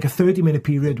had like a 30-minute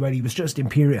period where he was just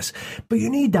imperious. But you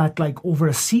need that like over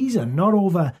a season, not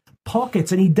over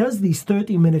pockets. And he does these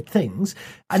 30-minute things,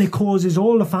 and it causes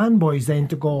all the fanboys then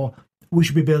to go, we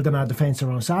should be building our defence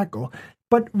around Sacco.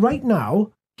 But right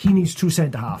now, he needs two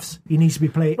centre-halves. He needs to be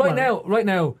playing... Right now,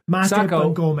 Matip Sacco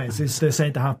and Gomez is the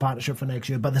centre-half partnership for next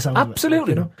year, by the sound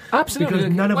absolutely, of it. Absolutely.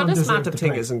 Because none of them this deserve Matip to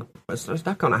thing play. isn't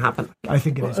that going to happen? I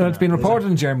think it is. It's been reported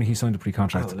in Germany he signed a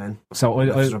pre-contract. Oh, then. So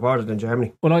it's reported in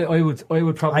Germany. Well, I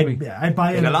would probably... I'd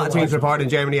buy it. A lot of teams reported in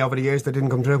Germany over the years that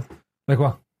didn't come true. Like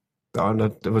what? I don't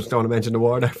want to mention the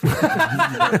war there.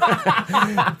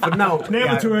 But no.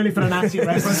 Never too early for the Nazi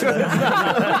reference.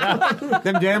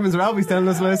 Them Germans are always telling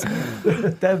us this.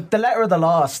 The letter of the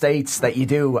law states that you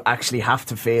do actually have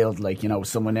to field, like, you know,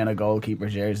 someone in a goalkeeper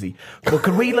jersey. But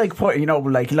could we like put, you know,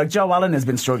 like Joe Allen has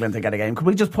been struggling to get a game. Could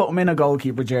we just put him in a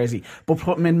goalkeeper jersey, but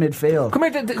put him in midfield?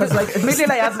 Because like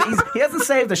Mignolet he hasn't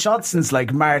saved a shot since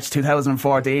like March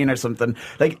 2014 or something.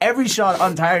 Like every shot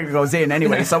on target goes in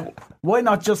anyway. So why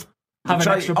not just have an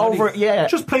extra body.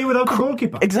 Just play without the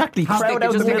goalkeeper. Exactly. Crowd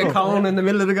out just the take middle. a cone in the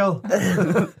middle of the goal.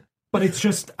 But it's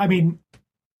just, I mean,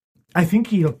 I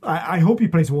think I hope he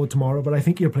plays well tomorrow, but I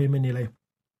think he'll play Mignolet.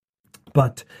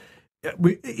 But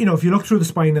if you look through the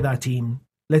spine of that team,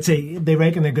 let's say they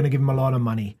reckon they're going to give him a lot of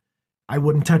money. I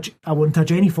wouldn't touch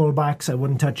any fullbacks. I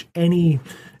wouldn't touch any.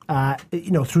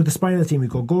 Through the spine of the team, we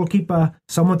go goalkeeper,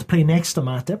 someone to play next to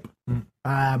Matip.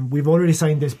 We've already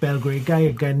signed this Belgrade guy,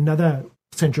 again, another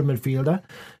central midfielder.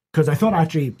 Because I thought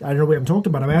actually, I don't know, we haven't talked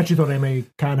about him. I actually thought Emre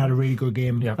Can had a really good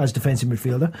game as defensive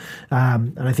midfielder.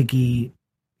 And I think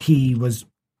he was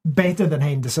better than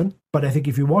Henderson. But I think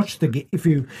if you watch if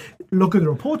you look at the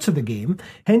reports of the game,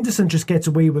 Henderson just gets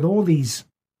away with all these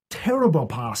terrible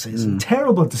passes and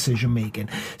terrible decision making.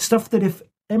 Stuff that if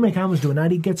Emre Can was doing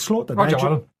that, he'd get slaughtered. Or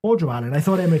Joe Allen. I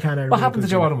thought Emre Can had a What really happened to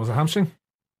good Joe game. Allen? Was it hamstring?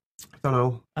 I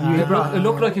don't It know.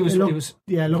 looked like he was.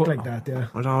 It looked like that, yeah.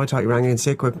 I don't know, I thought you rang in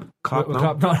sick with Klopp. With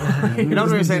No. Klopp, no. You know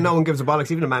what I'm saying? No one gives a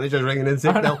bollocks. Even the manager's ringing in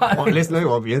sick now. Oh, listen, I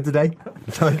won't be in today.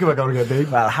 I think we're going to get deep.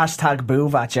 Well, hashtag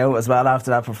Boovatch out as well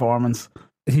after that performance.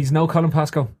 He's no Colin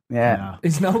Pascoe. Yeah.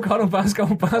 He's no Colin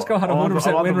Pascoe. Pascoe had a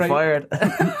 100% win rate. Fired.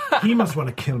 He must want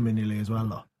to kill Mignolet as well,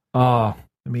 though. Oh.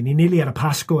 I mean, he nearly had a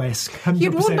Pasco-esque 100%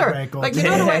 You'd wonder, record. like, you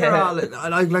know the way they're all,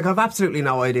 like, I've absolutely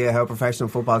no idea how professional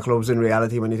football clubs in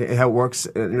reality, how it works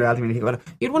in reality when you think about it.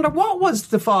 You'd wonder, what was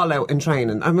the fallout in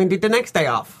training? I mean, the next day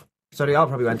off, so they all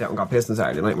probably went out and got pissed on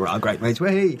Saturday night, we're all great mates,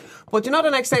 way. But you know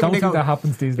the next day I don't when they think go, that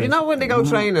happens these days. you know when they go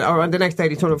training, or on the next day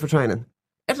they turn up for training,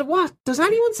 it's like, what? Does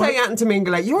anyone say anything to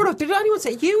Mignolet? Did anyone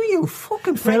say, you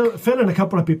fucking prick? Phil and a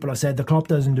couple of people have said the club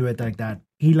doesn't do it like that.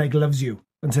 He loves you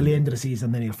until the end of the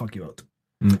season, then he'll fuck you out.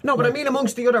 No, but I mean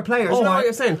amongst the other players. You know what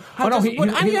you're saying?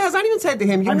 Has anyone said to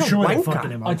him, you're I'm a sure they're wanker? fucking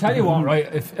him out. I tell you what, right?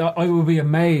 If I would be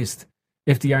amazed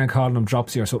if the Aaron calling him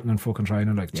dropsy or something in fucking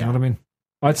training. Like, do you know what I mean?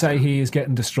 I'd say he is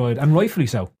getting destroyed, and rightfully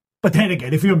so. But then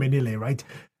again, if you're Mignolet, right?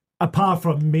 apart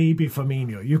from maybe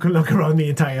Firmino, you can look around the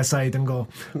entire side and go,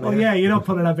 oh yeah, you're not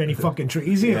putting up any fucking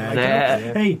trees here. Like,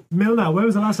 hey, Milner, when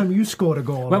was the last time you scored a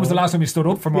goal? When was the last time you stood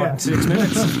up for more than 6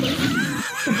 minutes?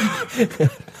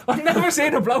 I've never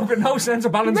seen a bloke with no sense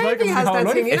of balance like him in his whole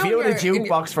life. If you had a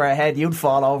jukebox for a head, you'd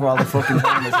fall over all the fucking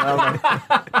time as well. Like.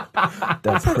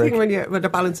 That's the thing when the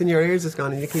balance in your ears is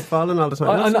gone and you keep falling all the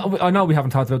time. I know we haven't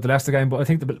talked about the Leicester game, but I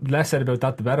think the less said about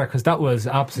that, the better, because that was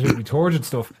absolutely turgid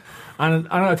stuff. And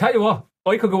I'll tell you what,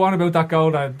 I could go on about that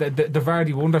goal, the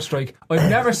Vardy wonder strike. I've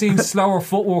never seen slower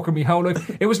footwork in my whole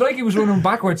life. It was like he was running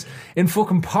backwards in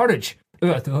fucking porridge.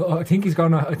 I think he's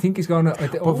gonna. But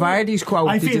Vardy's quote.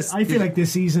 I feel like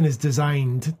this season is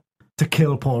designed to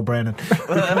kill Paul Brennan.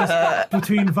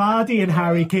 Between Vardy and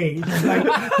Harry Kane,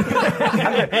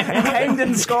 Kane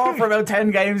didn't score for about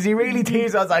 10 games. He really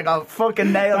teased us like a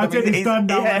fucking nail. That's it. He's done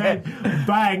that.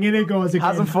 Bang, in it goes again.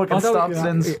 Hasn't fucking stopped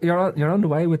since. You're on the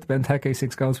way with Benteke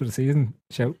 6 goals for the season.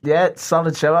 Shout. Yeah,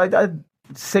 solid show. I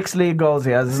 6 league goals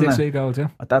he has, isn't 6 it? league goals, yeah.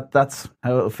 That's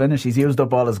how it'll finish. He's used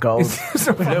up all his goals.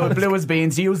 blew his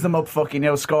beans. Used them up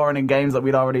fucking, scoring in games that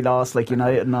we'd already lost, like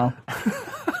United now.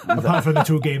 Apart from the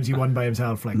 2 games he won by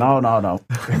himself, like no. No.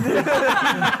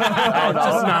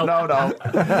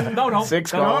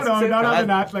 6 goals. No, not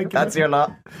that. Like that's your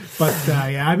lot. But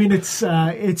yeah, I mean,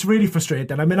 it's really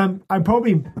frustrating. I mean, I'm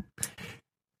probably,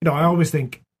 I always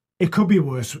think it could be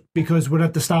worse because we're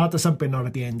at the start of something, not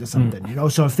at the end of something.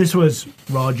 So if this was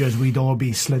Rodgers, we'd all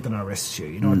be slitting our wrists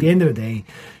here. At the end of the day,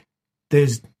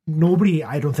 there's nobody,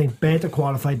 I don't think, better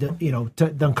qualified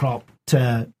than Klopp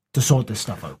to sort this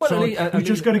stuff out. Well, so we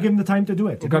just got to give him the time to do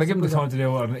it. We've got to give him the time to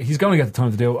do it. He's going to get the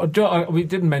time to do it. We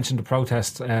didn't mention the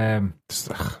protest. No,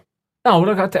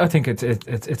 look, I think it's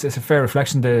a fair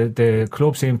reflection. The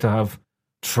club seem to have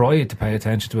tried to pay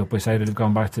attention to it by saying that they've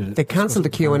gone back to... They cancelled the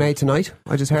Q&A tonight.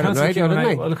 I just heard it on the radio, didn't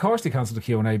they? Well, of course they cancelled the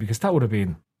Q&A because that would have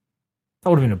been a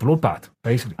bloodbath,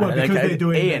 basically. Well, because they're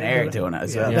doing... Ian Air doing it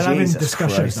as well. They're having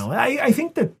discussions now. I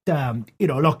think that,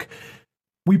 look...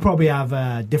 We probably have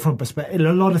a different perspective.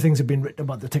 A lot of things have been written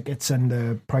about the tickets and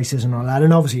the prices and all that.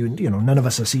 And obviously, none of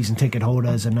us are season ticket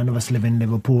holders and none of us live in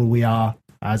Liverpool. We are,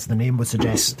 as the name would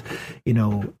suggest,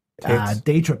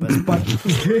 day trippers. But,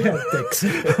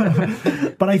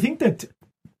 but I think that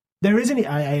there is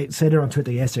I said it on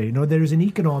Twitter yesterday, there is an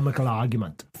economical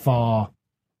argument for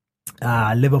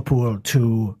Liverpool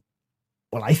to,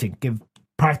 I think,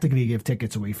 practically give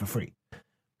tickets away for free.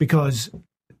 Because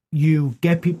you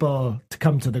get people to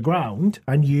come to the ground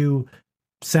and you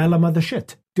sell them other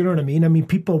shit. Do you know what I mean? I mean,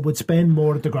 people would spend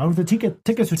more at the ground. The tickets are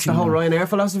cheap. It's the whole Ryanair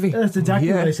philosophy. That's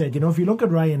exactly what I said. If you look at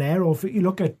Ryanair or if you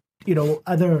look at,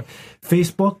 other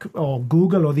Facebook or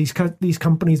Google or these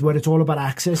companies where it's all about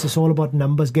access, it's all about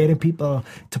numbers, getting people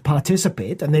to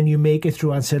participate, and then you make it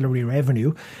through ancillary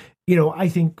revenue. I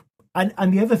think...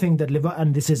 And the other thing that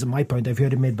and this isn't my point, I've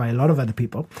heard it made by a lot of other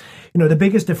people, the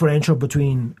biggest differential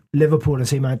between Liverpool and,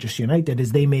 say, Manchester United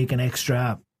is they make an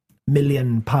extra £1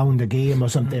 million a game or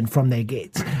something from their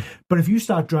gates. But if you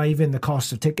start driving the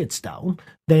cost of tickets down,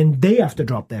 then they have to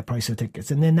drop their price of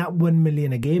tickets. And then that 1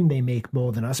 million a game they make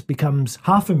more than us becomes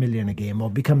 $500,000 a game or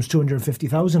becomes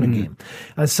 250,000 a game.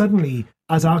 And suddenly,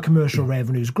 as our commercial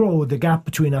revenues grow, the gap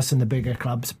between us and the bigger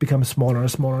clubs becomes smaller and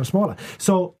smaller and smaller.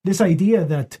 So this idea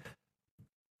that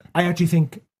I actually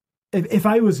think if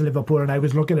I was Liverpool and I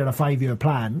was looking at a 5-year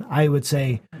plan, I would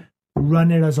say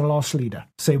run it as a loss leader.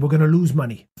 Say we're going to lose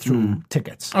money through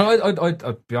tickets. I'd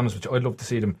be honest with you. I'd love to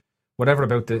see them, whatever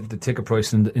about the ticket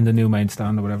price in the new main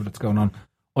stand or whatever that's going on.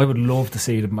 I would love to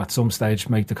see them at some stage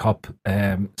make the Kop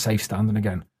safe standing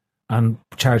again and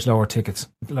charge lower tickets.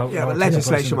 But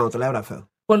legislation won't allow that, Phil.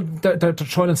 Well, they're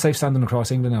trialling safe standing across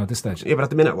England now at this stage. Yeah, but at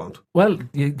the minute it won't. Well,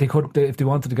 they could if they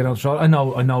wanted to get out of trial. I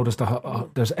know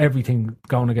there's everything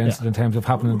going against it in terms of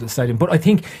happening at the stadium. But I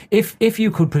think if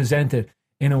you could present it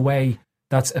in a way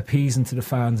that's appeasing to the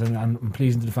fans and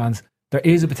pleasing to the fans, there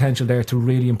is a potential there to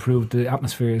really improve the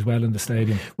atmosphere as well in the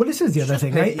stadium. Well, this is the other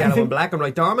thing. Yellow and black and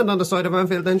right dormant on the side of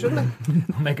Anfield then, shouldn't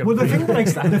they?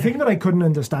 The thing that I couldn't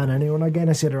understand anyway, and again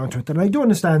I said it on Twitter, and I do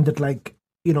understand that, like,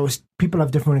 people have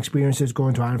different experiences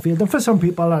going to Anfield, and for some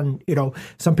people, and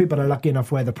some people are lucky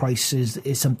enough where the price is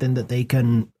something that they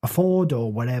can afford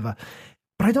or whatever.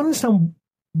 But I don't understand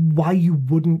why you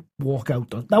wouldn't walk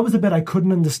out. That was the bit I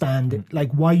couldn't understand,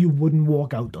 like why you wouldn't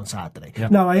walk out on Saturday.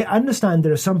 Yep. Now I understand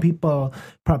there are some people,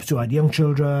 perhaps who had young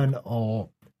children, or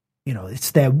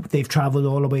they've travelled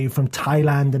all the way from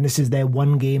Thailand, and this is their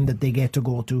one game that they get to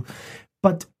go to.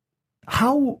 But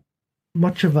how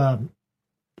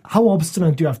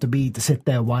obstinate do you have to be to sit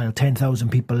there while 10,000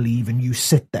 people leave and you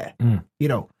sit there?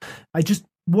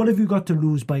 what have you got to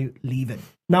lose by leaving?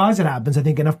 Now, as it happens, I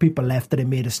think enough people left that it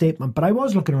made a statement. But I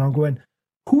was looking around going,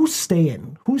 who's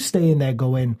staying? Who's staying there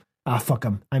going, fuck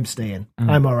him, I'm staying.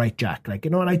 I'm all right, Jack. Like,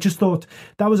 and I just thought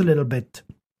that was a little bit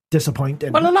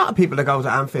disappointing. Well, a lot of people that go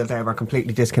to Anfield there are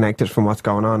completely disconnected from what's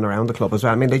going on around the club as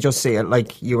well. I mean, they just see it,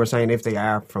 like you were saying, if they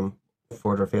are from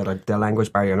further afield, like the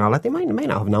language barrier and all that, they may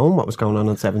not have known what was going on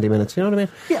in 70 minutes, you know what I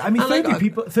mean? Yeah, I mean,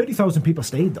 30,000 people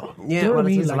stayed though. Yeah, do you know well, what I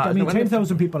mean? it's a lot.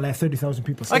 10,000 people left, 30,000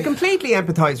 people stayed. I completely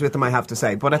empathise with them, I have to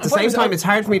say, but at the same time, it's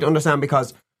hard for me to understand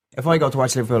because if I go to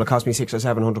watch Liverpool, it costs me 600 or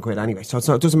 700 quid anyway, so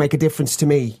it doesn't make a difference to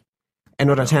me,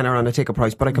 another tenner on the ticket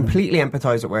price, but I completely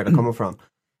empathise with where they're coming from.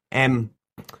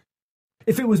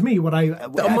 If it was me, if I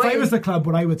was the club,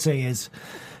 what I would say is,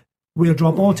 we'll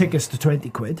drop all tickets to 20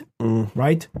 quid,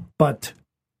 right? But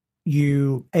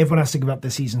everyone has to give up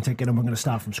their season ticket and we're going to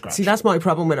start from scratch. See, that's my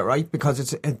problem with it, right? Because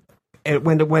it's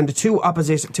when the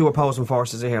two opposing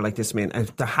forces are here like this,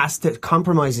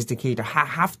 compromise is the key. They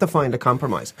have to find a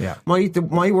compromise. Yeah.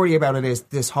 My worry about it is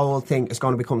this whole thing is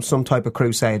going to become some type of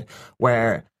crusade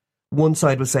where one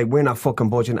side will say we're not fucking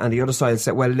budging, and the other side will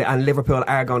say, well, and Liverpool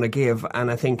are going to give.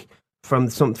 And I think from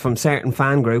certain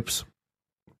fan groups,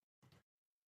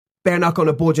 they're not going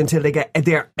to budge until they get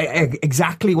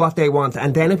exactly what they want,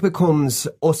 and then it becomes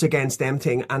us against them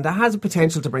thing, and that has a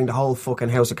potential to bring the whole fucking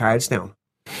house of cards down.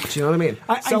 Do you know what I mean?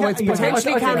 I don't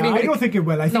think it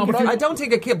will. I don't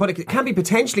think it can, but it can be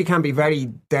potentially very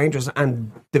dangerous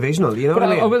and divisional. You know what I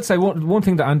mean? I will say one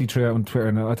thing that Andy threw out on Twitter,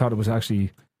 and I thought it was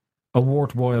actually a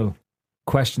worthwhile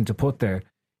question to put there.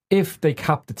 If they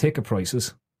cap the ticket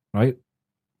prices, right,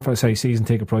 for say season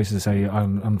ticket prices, say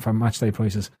on for match day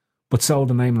prices, but sold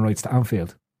the naming rights to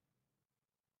Anfield.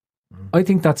 I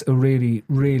think that's a really,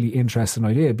 really interesting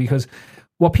idea because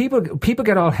what people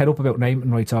get all head up about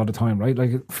naming rights all the time, right?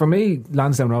 Like for me,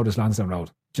 Lansdowne Road is Lansdowne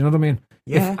Road. Do you know what I mean?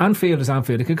 Yeah. If Anfield is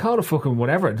Anfield, they can call it fucking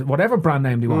whatever brand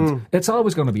name they want. It's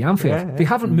always going to be Anfield. Yeah. They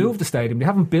haven't moved the stadium. They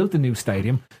haven't built a new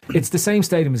stadium. It's the same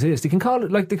stadium as it is. They could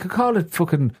call it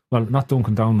fucking, well, not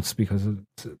Dunkin' Donuts because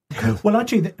well,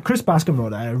 actually, Chris Bascom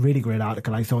wrote a really great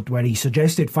article, I thought, where he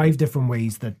suggested 5 different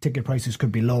ways that ticket prices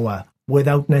could be lower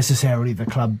without necessarily the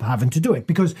club having to do it.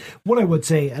 Because what I would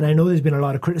say, and I know there's been a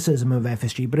lot of criticism of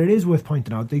FSG, but it is worth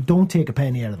pointing out, they don't take a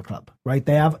penny out of the club, right?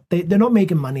 They're not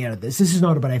making money out of this. This is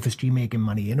not about FSG making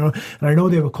money, you know? And I know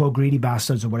they were called greedy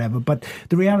bastards or whatever, but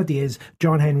the reality is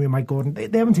John Henry and Mike Gordon,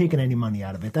 they haven't taken any money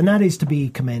out of it, and that is to be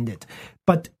commended.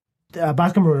 But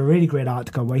Bascom wrote a really great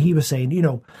article where he was saying, you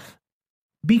know,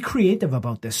 be creative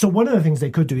about this. So one of the things they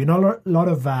could do, you know, a lot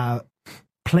of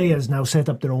players now set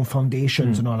up their own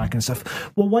foundations and all that kind of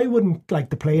stuff. Well, why wouldn't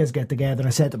the players get together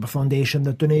and set up a foundation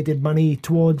that donated money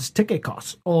towards ticket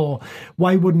costs? Or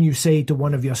why wouldn't you say to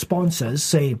one of your sponsors,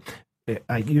 say,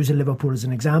 using Liverpool as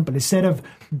an example, instead of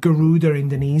Garuda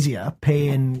Indonesia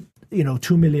paying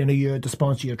 2 million a year to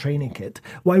sponsor your training kit,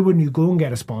 why wouldn't you go and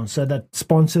get a sponsor that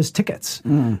sponsors tickets?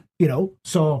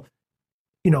 So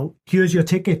here's your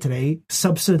ticket today,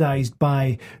 subsidized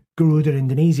by Garuda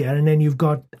Indonesia, and then you've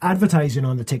got advertising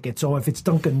on the tickets, or if it's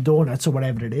Dunkin' Donuts or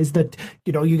whatever it is, that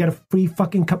you get a free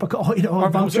fucking cup of coffee, a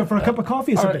voucher for a cup of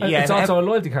coffee or something. Yeah, it's also a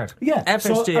loyalty card. Yeah,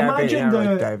 FSG, so imagine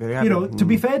to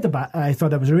be fair to I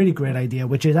thought that was a really great idea,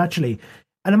 which is actually,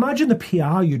 and imagine the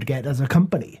PR you'd get as a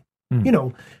company.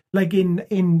 Like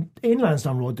in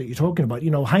Lansdowne Road that you're talking about,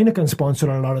 Heineken sponsor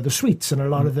a lot of the suites and a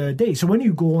lot of the days. So when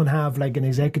you go and have like an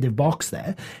executive box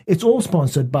there, it's all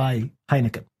sponsored by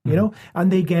Heineken,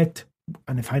 and they get,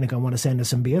 and if Heineken want to send us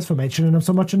some beers for mentioning them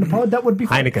so much in the pod, that would be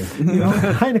fun. Heineken.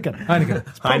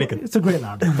 Heineken. It's a great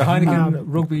lad. The Heineken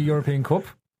Rugby European Cup.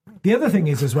 The other thing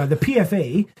is as well, the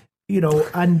PFA,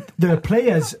 and the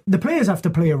players have to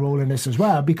play a role in this as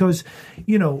well, because,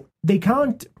 they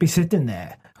can't be sitting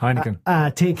there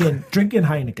Heineken. Drinking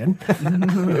Heineken,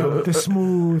 the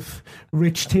smooth,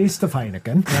 rich taste of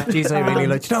Heineken. Jeez, I really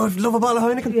I love a bottle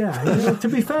of Heineken. Yeah, to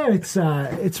be fair,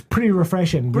 it's pretty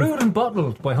refreshing. Brewed and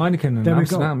bottled by Heineken in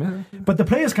Amsterdam, yeah. But the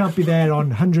players can't be there on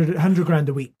 100 grand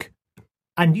a week.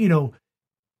 And,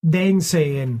 then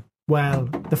saying, well,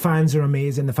 the fans are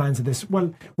amazing, the fans are this.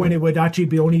 Well, when it would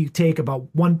actually only take about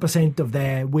 1% of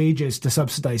their wages to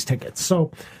subsidise tickets.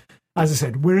 So, as I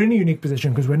said, we're in a unique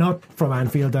position because we're not from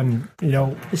Anfield, and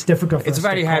it's difficult. It's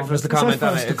very hard for us to comment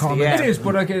on it. It is,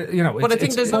 but I think we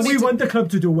want the club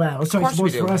to do well. So I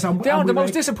suppose for us, the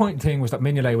most disappointing thing was that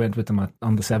Mignolet went with them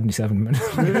on the 77 minute.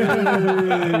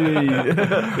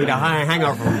 With a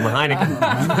hangover from Heineken.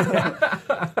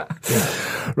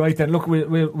 Right then, look, we'll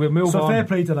move on. So fair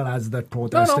play to the lads that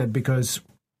protested, because,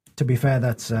 to be fair,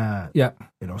 that's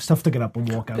stuff to get up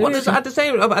and walk out. Well, at the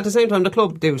same time, the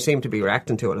club do seem to be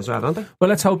reacting to it as well, don't they? Well,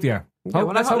 let's hope they are. Yeah,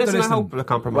 well, let's hope listen, there I is hope the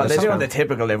compromise. Well, they're is doing done. the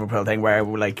typical Liverpool thing where,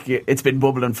 like, it's been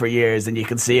bubbling for years and you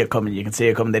can see it coming,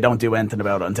 They don't do anything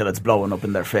about it until it's blowing up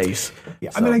in their face. Yeah,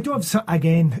 I mean, I do have,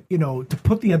 again, to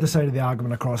put the other side of the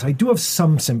argument across, I do have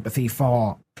some sympathy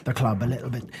for the club a little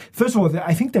bit. First of all,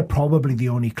 I think they're probably the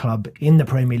only club in the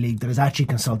Premier League that has actually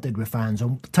consulted with fans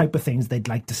on the type of things they'd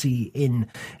like to see in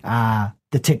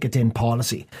the ticketing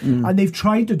policy. And they've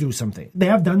tried to do something. They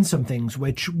have done some things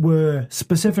which were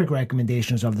specific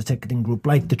recommendations of the ticketing group,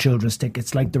 like the children's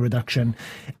tickets, like the reduction.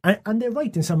 And they're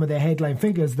right in some of their headline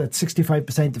figures that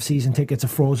 65% of season tickets are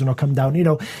frozen or come down,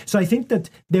 So I think that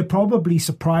they're probably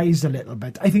surprised a little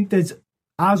bit. I think there's,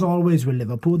 as always with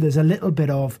Liverpool, there's a little bit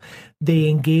of they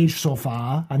engage so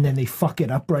far and then they fuck it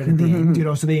up right at the end,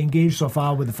 So they engage so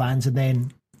far with the fans and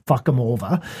then fuck them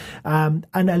over, and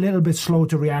a little bit slow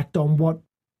to react on what.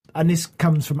 And this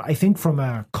comes from, I think, from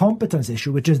a competence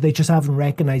issue, which is they just haven't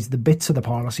recognised the bits of the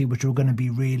policy which were going to be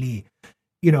really,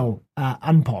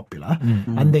 unpopular,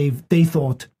 and they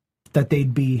thought that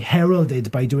they'd be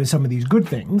heralded by doing some of these good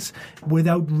things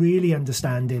without really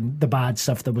understanding the bad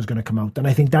stuff that was going to come out. And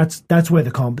I think that's where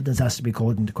the competence has to be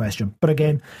called into question. But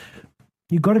again,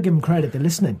 you've got to give them credit. They're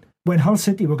listening. When Hull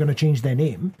City were going to change their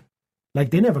name, like,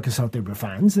 they never consulted with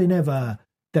fans. They never...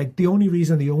 Like, the only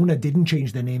reason the owner didn't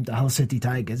change their name to Hull City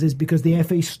Tigers is because the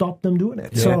FA stopped them doing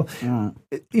it. Yeah.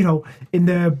 So, in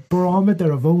the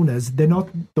barometer of owners, they're not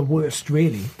the worst,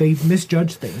 really. They've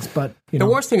misjudged things, but, The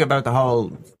worst thing about the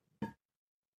whole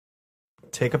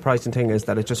ticket pricing thing is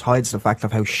that it just hides the fact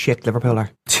of how shit Liverpool are.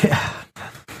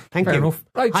 Thank Fair you. enough.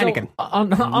 Right, Heineken. So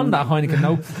on that Heineken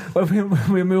note,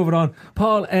 we're moving on.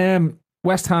 Paul,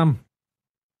 West Ham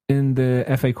in the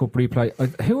FA Cup replay.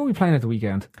 Who are we playing at the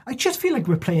weekend? I just feel like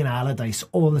we're playing Allardyce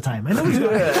all the time. I know he's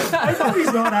not,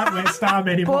 he's not at West Ham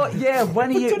anymore. But yeah,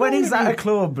 when he's at a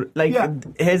club,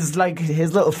 his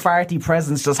little farty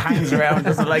presence just hangs around.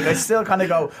 Just like, I still kind of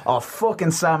go, oh,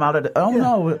 fucking Sam Allardyce. Oh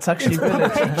no, it's actually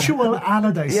Village. Perpetual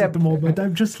Allardyce at the moment.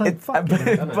 I'm just like, fuck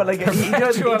it. But like, he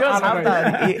does have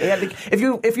that.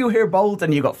 If you hear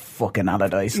Bolton, you go, fucking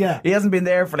Allardyce. Yeah. He hasn't been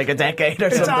there for like a decade or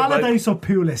It's something. Allardyce or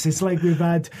Pulis. It's like we've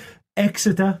had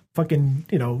Exeter, fucking,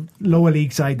 lower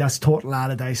league side, that's total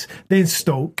Allardyce. Then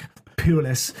Stoke,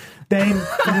 Pulis. Then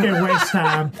West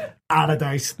Ham,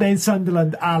 Allardyce. Then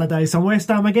Sunderland, Allardyce. And West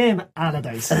Ham again,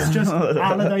 Allardyce. It's just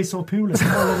Allardyce or Pulis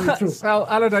all the way through. So,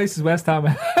 Allardyce is West Ham.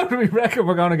 How do we reckon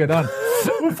we're going to get on?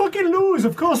 We'll fucking lose,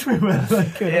 of course we will. Come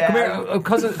here,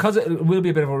 because it will be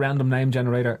a bit of a random name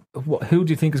generator. Who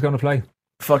do you think is going to play?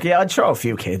 Fuck yeah, I'd throw a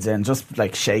few kids in, just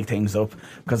like shake things up,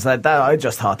 because I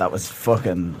just thought that was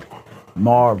fucking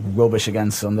more rubbish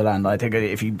against Sunderland. I think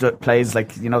if he plays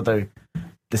like the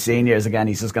seniors again,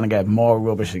 he's just going to get more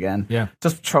rubbish again. Yeah,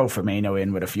 just throw Firmino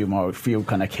in with a few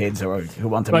kind of kids who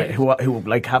want to make, who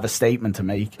like have a statement to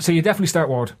make. So you definitely start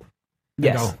Ward.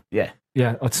 Yes, yeah.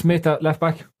 It's Smith at left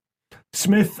back.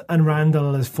 Smith and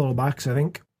Randall as full backs, I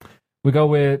think. We go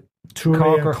with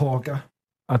Toure and Corker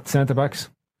at centre backs.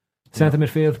 Centre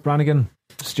midfield, Brannigan,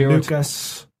 Stewart,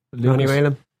 Lucas, Ronnie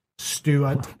Whalen,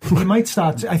 Stewart. He might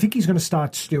start. I think he's going to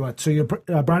start Stewart. So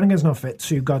Brannigan's not fit.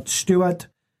 So you've got Stewart.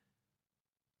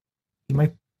 He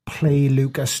might play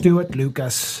Lucas. Stewart,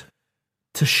 Lucas,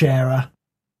 Teixeira.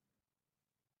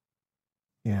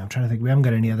 Yeah, I'm trying to think. We haven't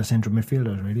got any other central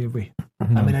midfielders, really, have we?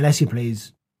 No. I mean, unless he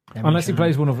plays. Unless he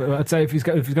plays one of, I'd say if he's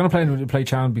going to play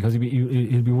Chan, because he'd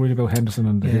be worried about Henderson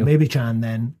and Hill. Maybe Chan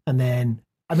then, and then.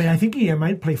 I mean, I think he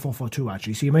might play 4-4-2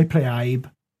 actually. So you might play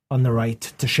Ibe on the right,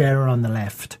 Teixeira on the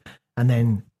left, and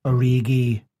then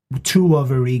Origi, two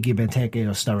of Origi, Benteke or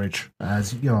Sturridge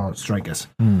as your strikers.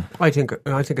 I think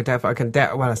I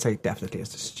say definitely.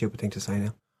 It's a stupid thing to say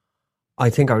now. I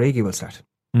think Origi will start.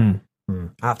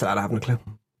 After that, I haven't a clue.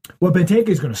 Well, Benteke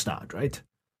is going to start, right?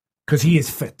 Because he is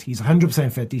fit. He's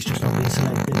 100% fit. He's just not being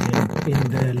selected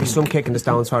in the league. There's some kicking the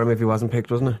stones for him if he wasn't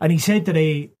picked, wasn't it? And he said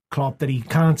today, Klopp, that he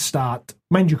can't start.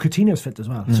 Mind you, Coutinho's fit as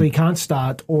well. So he can't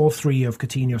start all three of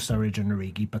Coutinho, Sturridge and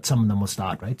Origi, but some of them will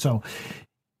start, right? So,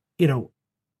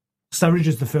 Sturridge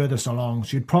is the furthest along,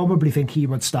 so you'd probably think he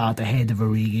would start ahead of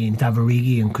Origi and to have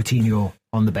Origi and Coutinho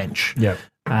on the bench. Yeah.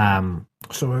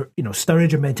 So,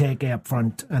 Sturridge and Benteke up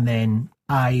front, and then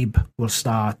Ibe will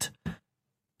start.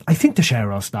 I think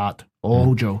Teixeira will start. Or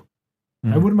Ojo.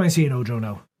 I wouldn't mind seeing Ojo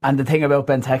now. And the thing about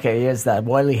Benteke is that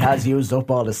while he has used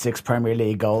up all his 6 Premier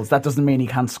League goals, that doesn't mean he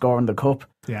can't score in the Cup.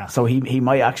 Yeah. So he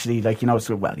might actually,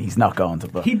 he's not going to.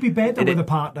 But he'd be better with a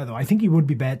partner, though. I think he would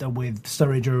be better with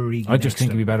Sturridge or Origi. I just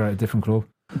think he'd be better at a different club.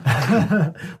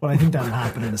 Well, I think that'll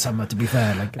happen in the summer, to be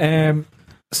fair.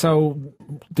 So,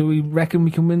 do we reckon we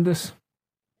can win this?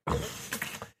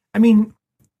 I mean,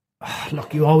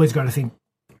 look, you always got to think.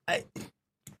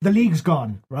 the league's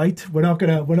gone, right? We're not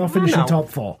finishing top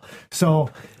 4. So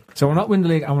we're not winning the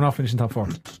league and we're not finishing top 4.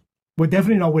 We're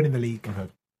definitely not winning the league. Okay.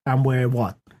 And we're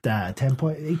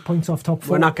 8 points off top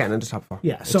 4. We're not getting into top 4.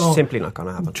 Yeah, it's so simply not going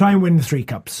to happen. Try and win the 3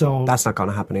 cups. So that's not going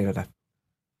to happen either.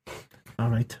 All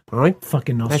right.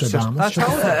 Fucking Nostradamus. That's tell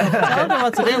me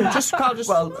what to do. Just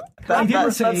well,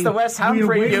 that's the West Ham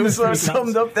preview, so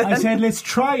summed up then. I said, let's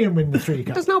try and win the 3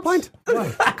 cups. There's no point.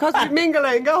 Because we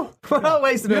Mignolet and go. We're not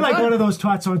wasting it. You're like one of those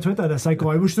twats on Twitter that's like,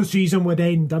 I wish the season would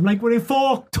end. I'm like, we're in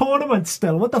 4 tournaments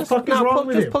still. What the fuck is wrong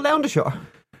with you? Just pull down the shutter.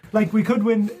 Like, we could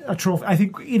win a trophy. I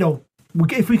think,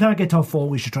 if we can't get top 4,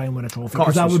 we should try and win a trophy.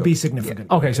 Because that would be significant.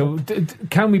 Yeah. Okay, so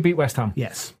can we beat West Ham?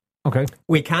 Yes. Okay.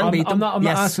 We can beat them. I'm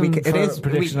not asking for a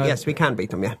prediction. Yes, we can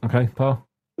beat them, yeah. Okay, Paul?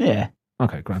 Yeah.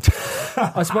 Okay, Grant.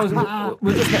 I suppose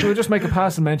we'll just make a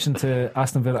pass and mention to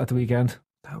Aston Villa at the weekend.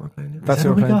 That's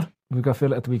what we're playing. We've got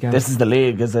Villa at the weekend. This is the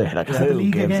league, is it? Like, who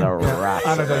gives a rap?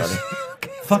 Allardyce.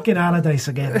 Fucking Allardyce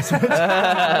again.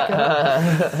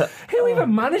 Who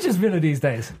even manages Villa these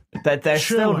days? They're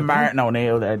still Martin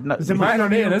O'Neill there. Is it Martin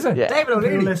O'Neill, is it? Yeah. David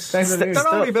O'Neill. They're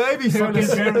only babies.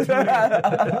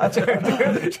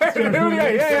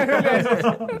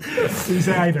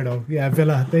 I don't know. Yeah,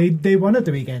 Villa. They won at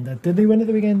the weekend. Did they win at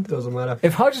the weekend? Doesn't matter.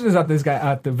 If Hodgson is at this guy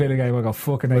at the Villa game, I go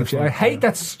fucking ape shit. I hate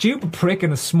that stupid prick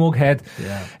in a smug head.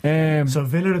 Yeah. So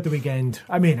Villa at the weekend.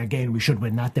 I mean, again, we should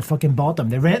win that. They fucking bought them.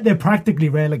 They're practically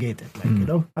relegated. Like,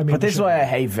 I mean, but this is why I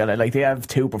hate Villa. Like, they have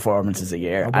 2 performances a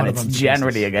year, and it's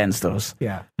generally against us.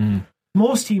 Yeah.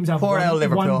 Most teams have one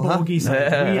bogey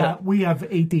side. We have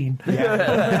 18.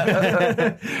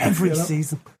 Yeah. Every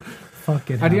season.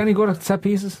 Fucking Are they any good at set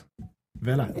pieces?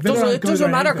 Villa. It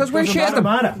doesn't matter because we're shit them.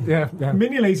 Yeah.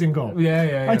 Mignolet's in goal.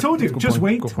 Yeah. I told you, just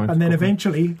wait, and then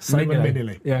eventually Simon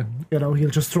Mignolet. Yeah. He'll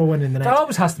just throw one in the net. That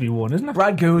always has to be one, isn't it?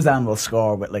 Brad Guzan will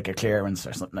score with like a clearance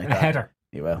or something like that. A header.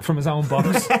 He will. From his own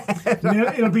box.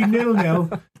 It'll be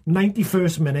 0-0.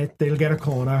 91st minute, they'll get a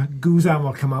corner. Guzan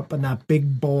will come up, and that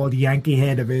big bald Yankee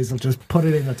head of his will just put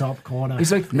it in the top corner.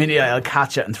 He's like, Mignolet will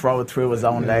catch it and throw it through his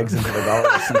own legs into the goal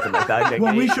or something like that.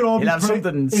 Well, we should all be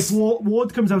if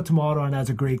Ward comes out tomorrow and has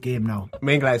a great game now,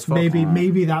 Mignolet's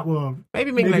maybe that will.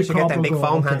 Maybe Mignolet should get them big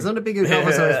foam hands. Not a big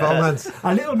oversized foam hands.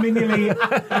 A little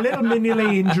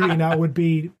Mignolet injury now would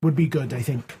be good. I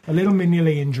think a little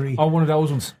Mignolet injury. Oh, one of those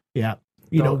ones. Yeah.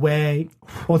 Where,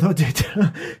 although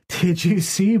did you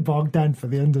see Bogdan for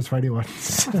the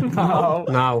under-21s?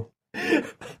 No.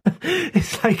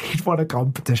 It's like he'd won a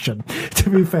competition, to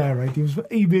be fair, right?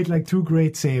 He made like 2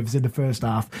 great saves in the first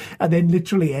half, and then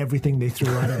literally everything they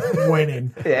threw at him went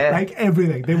in. Yeah. Like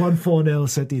everything. They won 4-0,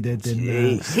 City did.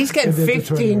 He's getting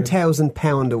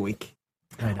 £15,000 a week.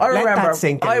 I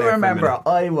remember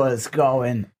I was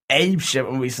going apeshit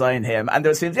when we signed him, and there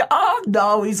was things, oh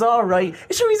no, he's alright,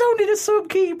 sure, he's only the sub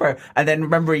keeper. And then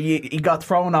remember he got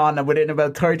thrown on, and within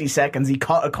about 30 seconds he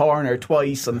caught a corner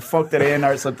twice and fucked it in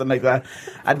or something like that.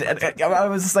 And I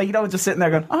was just like, just sitting there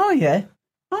going, oh yeah,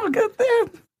 oh good there,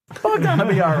 Bogdan will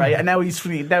be alright. And now he's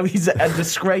free. Now he's a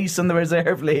disgrace in the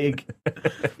reserve league.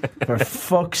 For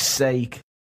fuck's sake.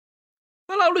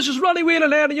 Hello, this is Ronnie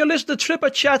Whelan here, and you're listening to Tripper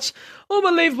Chats.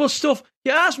 Unbelievable stuff.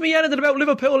 You ask me anything about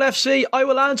Liverpool FC, I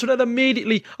will answer that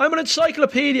immediately. I'm an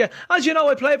encyclopedia. As you know,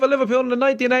 I played for Liverpool in the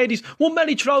 1980s, won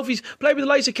many trophies, played with the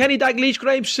likes of Kenny Dalglish,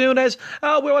 Graham Souness.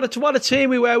 What a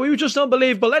team we were. We were just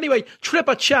unbelievable. Anyway,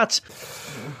 Tripper Chats.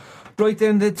 Right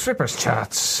then, the Trippers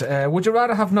Chats. Would you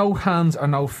rather have no hands or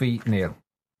no feet, Neil?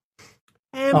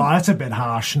 That's a bit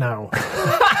harsh now.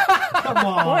 Come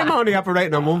on. I'm only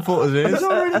operating on 1 foot as it is. He's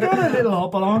already got a little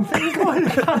hop along thing going.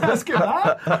 Let's get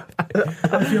that.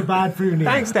 I feel bad for you, Neil.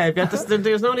 Thanks, Dave.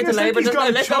 There's no need to labour.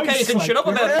 Let's okay, you can shut up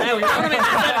about it now. You know what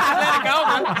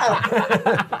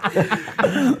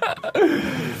I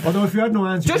mean? Although if you had no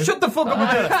answer, just shut the fuck up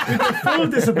about it. You'd get full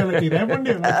disability then, wouldn't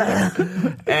you?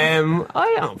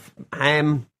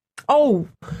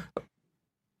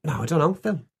 No, I don't know,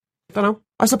 Phil. Don't know.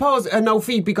 I suppose no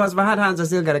feet, because if I had hands, I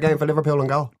still get a game for Liverpool and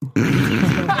goal.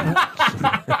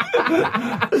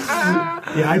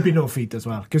 Yeah, I'd be no feet as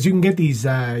well, because you can get these. You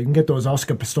can get those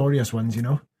Oscar Pistorius ones,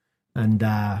 And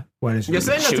what is it? You're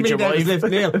saying that to me,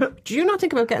 David Neil. Do you not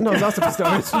think about getting those Oscar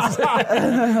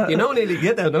Pistorius? You know, nearly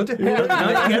get there, don't you?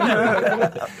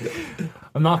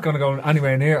 I'm not going to go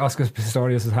anywhere near Oscar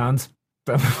Pistorius' hands.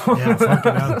 Yeah,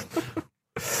 fucking hell.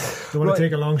 Don't want to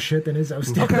take a long shit in his house.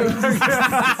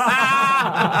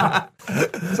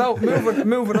 So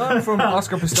moving on from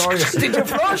Oscar Pistorius. Did you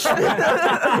flush?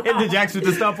 Interjects with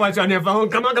the stopwatch on your phone.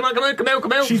 Come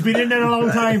out. She's been in there a long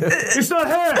time. It's not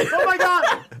her. Oh my god.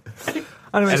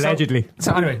 Anyway, allegedly.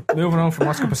 So moving on from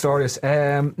Oscar Pistorius.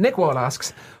 Nick Wall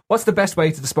asks, what's the best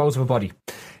way to dispose of a body?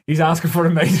 He's asking for a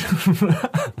mate.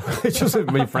 It's just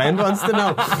my friend wants to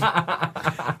know.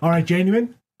 All right,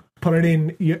 genuine. Put it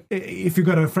in. If you've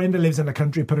got a friend that lives in the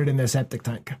country, put it in their septic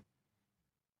tank.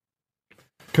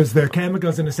 Because the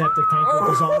chemicals in the septic tank will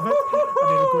dissolve it,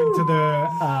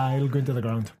 and it'll go into the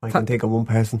ground. I can take on one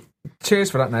person.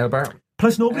 Cheers for that, nail bar.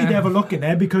 Plus, nobody'd ever look in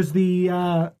there because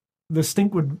the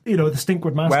stink would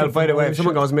mask. Well, it by the from way, all if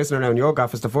someone shit. goes missing around your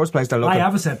gaff, it's the first place they're looking. I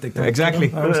have a septic tank. Exactly.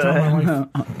 You know? I was telling my wife.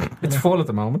 It's full at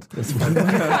the moment. It's full.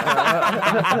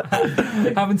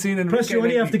 Haven't seen it. Plus, you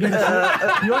only have to get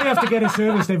it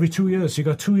serviced every 2 years. So you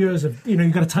got 2 years of you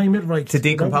got to time it right to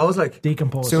decompose, like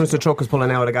decompose. as soon as the truck is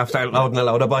pulling out of the gaff, start loading a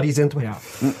load of bodies into it.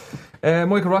 Yeah.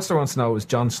 Michael Roster wants to know: is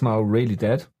Jon Snow really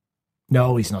dead?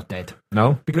 No, he's not dead.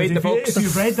 No, Because Read the books. if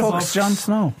you've read the books Jon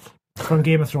Snow from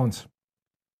Game of Thrones.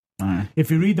 Right.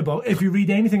 If you read the book, if you read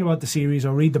anything about the series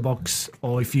or read the books,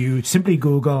 or if you simply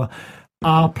Google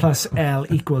R plus L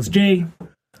equals J,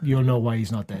 you'll know why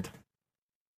he's not dead.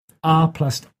 R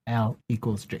plus L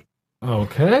equals J.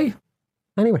 okay.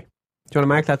 Anyway, do you want to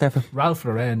mark that there? For? Ralph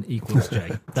Lauren equals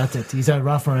J. That's it. He's a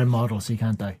Ralph Lauren model, so he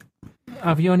can't die.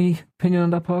 Have you any opinion on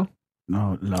that, Paul?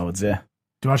 No, loads, yeah.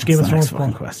 Do you watch Game of That's the Thrones, next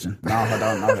fucking Paul? question. No, I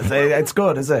don't know. It's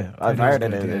good, is it? I've heard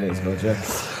it. It is good, yeah.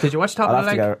 Did you watch Top I'll of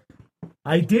the have to Lake? go.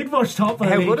 I did watch Top of the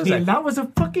How Lake, good is Neil. it? That was a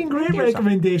fucking great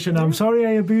recommendation. I'm sorry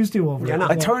I abused you over You're it.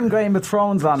 not. I turned Game of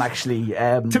Thrones on, actually.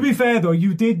 To be fair, though,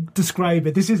 you did describe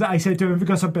it. I said to him,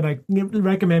 because something like,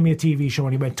 recommend me a TV show,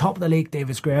 and he went, Top of the Lake,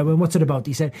 David Square. Well, what's it about?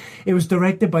 He said, it was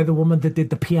directed by the woman that did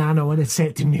the piano, and it's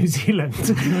set in New Zealand.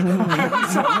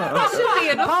 That should be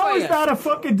enough How for is you. that a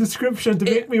fucking description to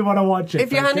make me want to watch it?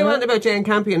 If you knew anything about Jane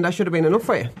Campion, that should have been enough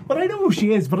for you. But I know who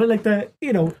she is, but I like that,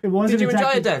 it wasn't Did you enjoy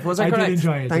exactly, it, Dave? Was I I correct? did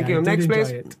enjoy it. Thank yeah, you. I did Next, enjoy please.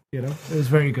 it, it was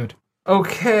very good.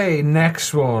 Okay,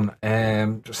 next one.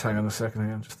 Just hang on a second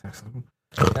again. Just a second.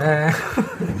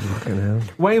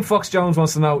 Wayne Fox Jones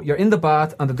wants to know: you're in the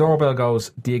bath and the doorbell goes.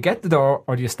 Do you get the door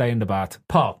or do you stay in the bath?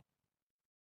 Paul.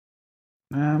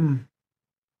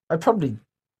 I'd probably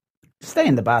stay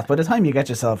in the bath. By the time you get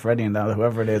yourself ready and that,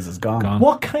 whoever it is gone. Gone.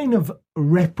 What kind of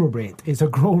reprobate is a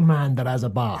grown man that has a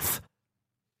bath?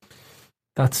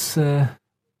 That's a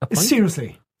point.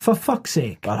 Seriously, for fuck's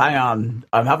sake. Well, hang on.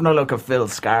 I'm having a look at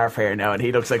Phil's scarf here now, and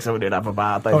he looks like someone who'd have a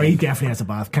bath. I Oh, he think. definitely has a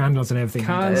bath. Candles and everything.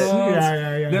 Candles.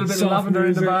 Yeah. Little bit of Soft lavender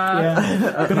in the music, bath.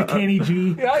 Yeah. Bit of Kenny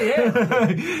G. Yeah.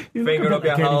 Finger up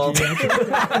your hole.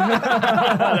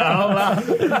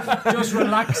 Just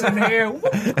relaxing here.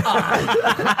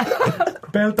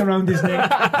 Belt around his neck.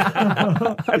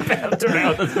 Belt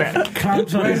around his neck.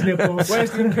 Clamps on his nipples.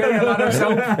 Where's the Imperial ladder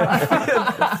soap?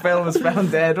 Phil was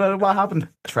found dead. Well, what happened?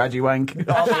 Tragedy wank. There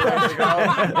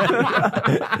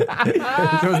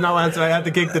was no answer. I had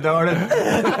to kick the door in.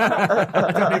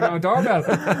 Don't need no doorbell.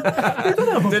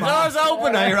 The door's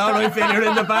open. You're all right, Phil. You're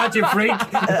in the bath, you freak.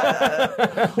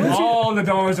 All the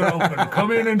doors are open.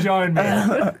 Come in and join me.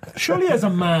 Surely, as a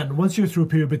man, once you're through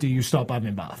puberty, you stop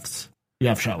having baths. You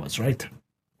have showers, right?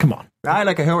 Come on. I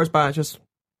like a Hoover's bath, just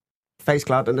face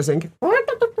cloth in the sink.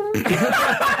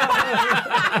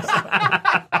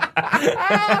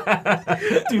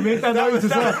 Do you make that noise as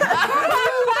well?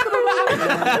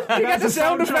 You get the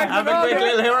sound effect. Have a quick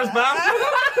little Hoover's bath.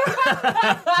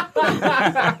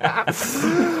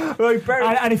 Right,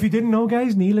 Barry. And if you didn't know,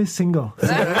 guys, Neil is single.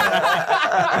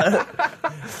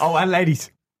 Oh, and ladies.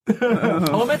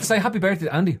 Oh, I meant to say happy birthday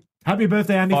to Andy. Happy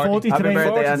birthday, Andy. 40 Happy today.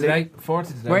 birthday, 40 Andy. today.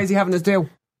 40 today. Where is he having his do?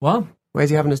 What? Where's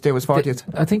he having his do? His 40th?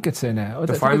 I think it's in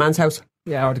The fireman's house?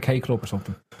 Yeah, or the K Club or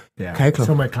something. Yeah. K Club.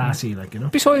 Somewhere classy, like, you know.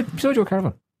 Beside your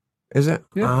caravan. Is it?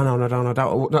 Yeah. Oh, no.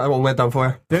 That one went on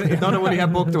fire. None of what he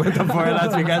had booked went on fire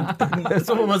last weekend.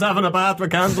 Someone was having a bath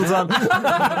with candles on.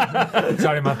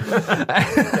 Sorry, man.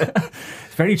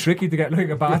 It's very tricky to get like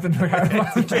a bath in the caravan.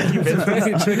 It's a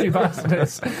very tricky bath. It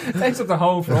takes up the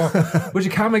whole floor. But you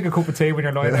can't make a cup of tea when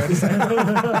you're lying there.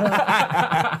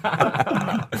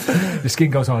 Your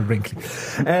skin goes all wrinkly.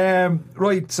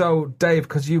 Right, so Dave,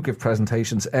 because you give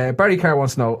presentations, Barry Carr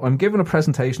wants to know: I'm giving a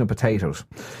presentation of potatoes.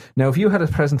 Now, if you had a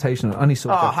presentation on any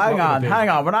subject, Oh, hang what would on. it be?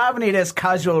 We're not having any of this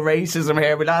casual racism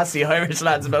here. We'll ask the Irish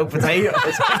lads about potatoes.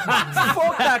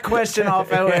 Fuck that question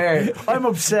off out here. I'm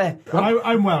upset.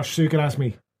 I'm Welsh, so you can ask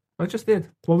me. I just did.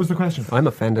 What was the question? I'm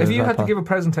offended. If you had to give a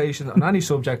presentation on any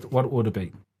subject, what would it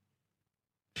be?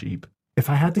 Sheep. If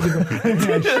I had to give a...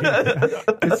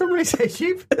 Did somebody say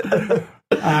sheep?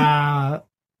 I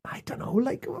don't know,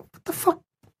 like, what the fuck?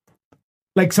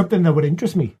 Like something that would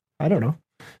interest me. I don't know.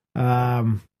 I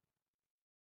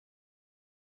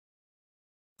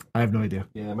have no idea.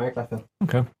 Yeah, Mark that, Phil.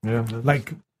 Okay. Yeah.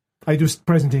 Like, I do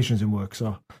presentations in work,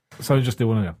 so you just do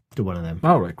one of them. do one of them.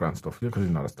 All right, grand stuff. Because you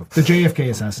know that stuff. The JFK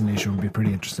assassination would be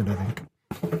pretty interesting, I think.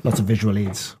 Lots of visual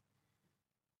aids.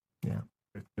 Yeah.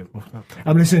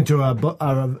 I'm listening to a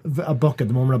book at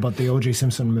the moment about the O.J.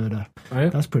 Simpson murder. Oh, yeah?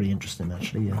 That's pretty interesting,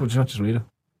 actually. Yeah. Could you not just read it?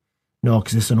 No,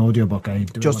 because it's an audio book.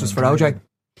 Justice for OJ.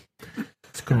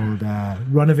 It's called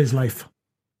Run of His Life.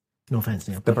 No offense,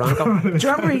 Neil. The Bronco. Do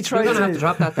you remember he tried You're gonna have to to?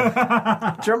 drop that. There.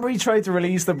 Do you remember he tried to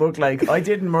release the book like, I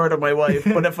didn't murder my wife,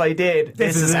 but if I did,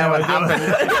 this is how it happened.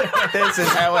 This is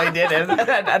how I did it.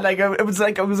 And like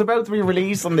it was about to be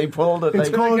released, and they pulled it.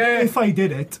 It's Like, called If I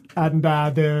Did It, and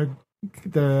the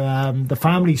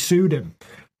family sued him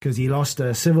because he lost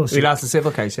a civil suit. We lost the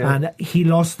civil case, yeah. And he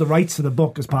lost the rights to the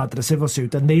book as part of the civil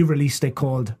suit, and they released it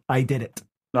called I Did It,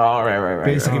 oh, right.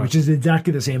 basically, which is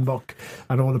exactly the same book,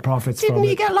 and all the profits Didn't from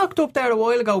he it. get locked up there a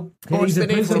while ago? Yeah, he's Bursting in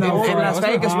in prison now. in Las Wasn't it?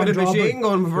 Vegas with a Armed machine robbery.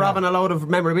 gun for robbing a load of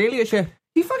memorabilia shit.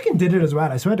 He fucking did it as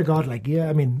well, I swear to God. Like, yeah,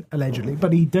 I mean, allegedly,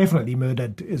 but he definitely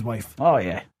murdered his wife. Oh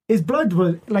yeah. His blood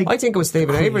was like, I think it was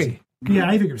Stephen crazy. Avery. Yeah,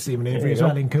 I think it was Stephen Avery as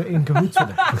well, in cahoots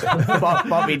with it.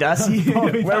 Bobby Dassey.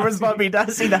 Bobby Where was Bobby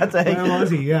Dassey that day? Where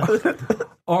was he? Yeah.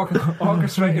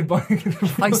 Orchestrated by.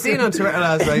 I seen on Twitter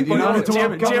last night. You know,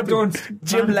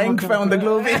 Jim Lenk found the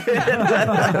glove.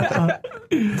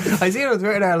 I seen on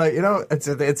Twitter there, like, you know, it's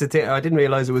a thing. I didn't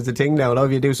realise it was a thing now. Now,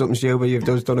 if you do something stupid, you've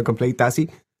just done a complete dassy.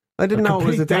 I didn't know it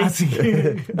was a thing.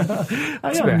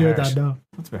 I never knew that, no.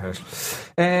 That's a bit harsh.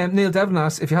 Neil Devlin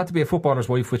asks, if you had to be a footballer's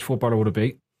wife, which footballer would it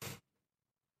be?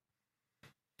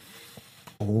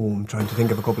 Oh, I'm trying to think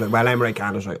of a couple of... Well, Emre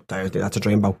Can is right up there. That's a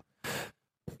dreamboat.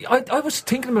 I was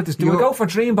thinking about this. Do I go for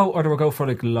dreamboat or do I go for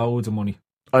like loads of money?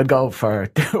 I'd go for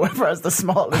whoever has the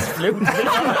smallest flute.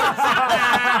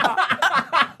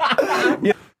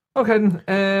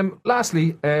 Okay,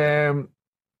 lastly,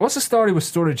 what's the story with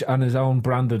Sturridge and his own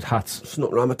branded hats? There's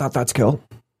nothing wrong with that. That's cool.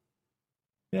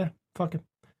 Yeah, fuck it.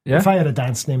 Yeah? If I had a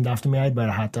dance named after me, I'd wear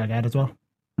a hat tag at as well.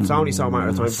 It's only so matter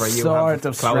of time for you. Sort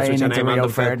of straying into Rio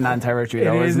Ferdinand territory,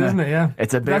 though, isn't it? Yeah.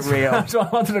 It's a bit That's Rio. what I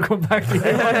wanted to come back to.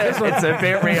 It's a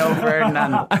bit Rio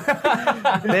Ferdinand.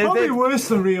 It's probably worse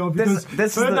than Rio because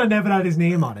this is Ferdinand never had his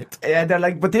name on it. Yeah, they're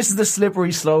like, but this is the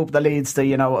slippery slope that leads to,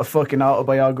 you know, a fucking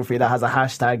autobiography that has a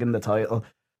hashtag in the title.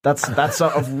 That's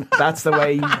the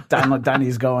way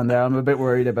Danny's going there. I'm a bit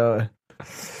worried about it.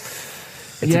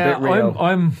 It's a bit Rio.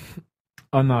 I'm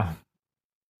not.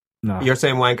 No. You're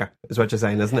saying wanker, is what you're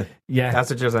saying, isn't it? Yeah. That's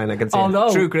what you're saying. I can see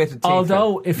it. True gritted teeth.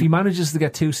 Although, if he manages to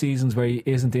get 2 seasons where he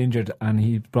isn't injured and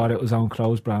he brought out his own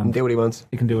clothes brand, And do what he wants.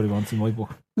 he can do what he wants in my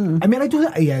book. I mean, I do.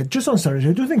 Yeah, just on Sturridge,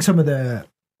 I do think some of the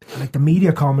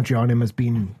media commentary on him has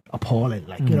been appalling.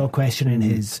 Like, you know, questioning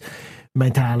his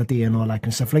mentality and all that kind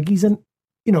of stuff. Like, he's an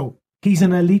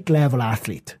elite level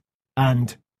athlete,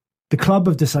 and the club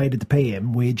have decided to pay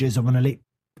him wages of an elite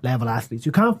level athlete.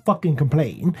 You can't fucking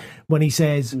complain when he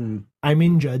says, I'm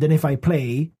injured, and if I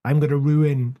play, I'm going to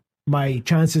ruin my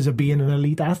chances of being an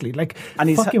elite athlete. Like, and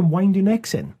he's fucking wind your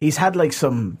necks in. He's had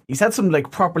some like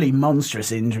properly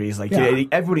monstrous injuries. Like,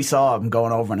 everybody saw him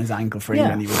going over on his ankle for him,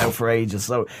 and he was out for ages.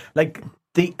 So, like,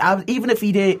 even if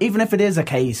it is a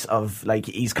case of like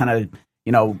he's kind of,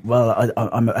 you know, well,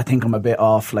 I think I'm a bit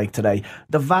off like today.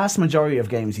 The vast majority of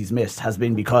games he's missed has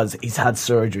been because he's had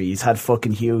surgery. He's had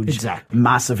fucking huge,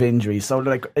 massive injuries. So,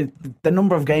 like, the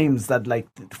number of games that, like,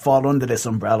 fall under this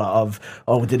umbrella of,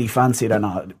 oh, did he fancy it or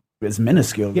not, is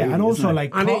minuscule. Yeah, really, and also, isn't it?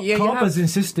 like, Klopp has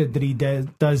insisted that he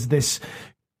does this...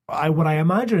 what I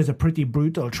imagine is a pretty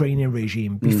brutal training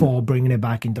regime before bringing it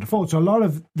back into the fold. So a lot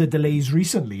of the delays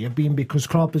recently have been because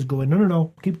Klopp is going,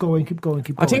 no, keep going.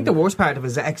 I think the worst part of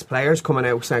his ex-players coming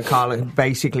out saying,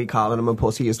 basically calling him a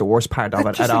pussy is the worst part of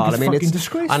it at all. I mean, it's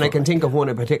disgraceful. And I can think of one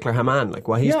in particular, Haman. Like,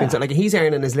 what he's been, like, he's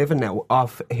earning his living now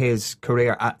off his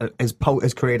career, his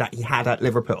career that he had at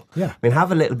Liverpool. Yeah, I mean,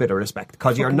 have a little bit of respect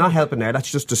because you're not helping there. That's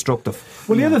just destructive.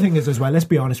 Well, the other thing is as well. Let's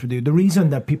be honest with you. The reason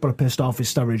that people are pissed off with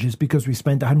Sturridge is because we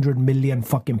spent £100 million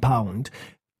fucking pound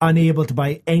unable to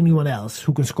buy anyone else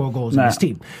who can score goals in his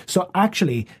team. So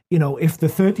actually, you know, if the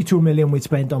 32 million we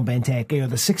spent on Benteke, or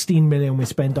the 16 million we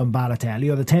spent on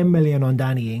Balotelli, or the 10 million on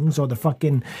Danny Ings, or the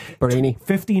fucking Barini,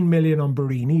 15 million on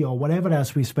Barini, or whatever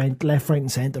else we spent left, right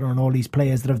and centre on all these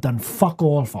players that have done fuck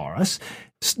all for us,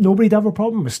 nobody'd have a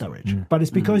problem with Sturridge. But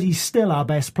it's because he's still our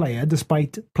best player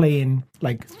despite playing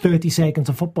like 30 seconds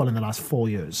of football in the last 4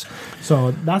 years.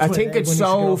 So that's I think it's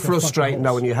so frustrating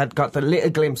though when you had got the little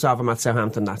glimpse of him at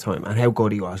Southampton that time and how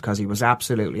good he was, because he was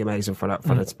absolutely amazing for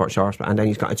the sport short, and then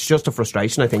it's just a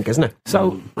frustration, I think, isn't it?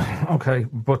 So okay,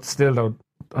 but still though,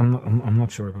 I'm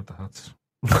not sure about the hats.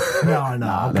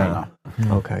 No.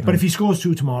 Okay. But if he scores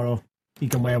 2 tomorrow, He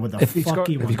can wear with the If he fuck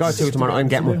he score- wants. If he scores 2 tomorrow, I'm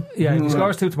getting one. Yeah, if he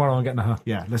scores 2 tomorrow, I'm getting a hat.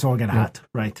 Yeah, let's all get a hat.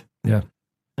 Right. Yeah.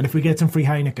 And if we get some free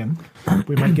Heineken,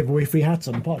 we might give away free hats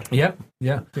on the pod. Yeah.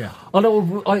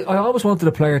 Although I always wanted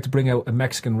a player to bring out a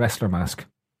Mexican wrestler mask.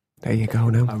 There you go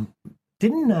now.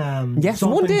 Didn't Yes,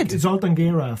 someone did. Zoltan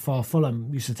Gera for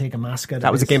Fulham used to take a mask out That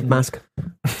of was a his, gimp mask.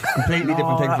 Completely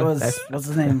different thing. That was, what's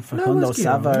his name? Facundo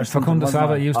Sava or something. Facundo wasn't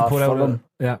Sava it? used to put out Fulham.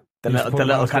 yeah. The Used to little, put the out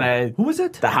little a kind of Who was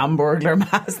it? the Hamburglar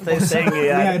mask they sing.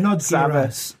 Yeah, not Sava.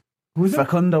 Gera. Who was it?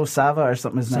 Facundo Sava or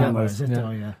something. His name Sava, was. is it? Yeah.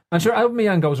 Oh, yeah. And sure,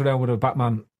 Aubameyang goes around with a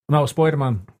Batman. No,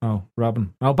 Spider-Man. No,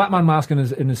 Robin. No, Batman mask in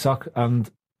his sock and.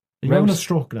 You're having a Rose.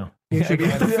 stroke now. Phil,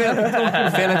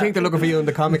 I think they're looking for you in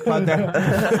the comic pod there.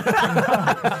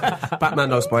 Batman,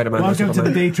 no Spider-Man. no Welcome to the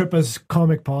Superman. Day Trippers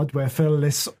comic pod, where Phil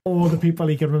lists all the people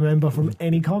he can remember from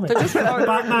any comic.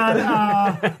 Batman,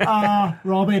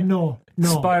 Robin, no.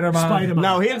 Spider-Man.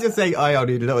 No, he'll just say, I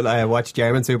only watch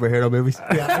German superhero movies.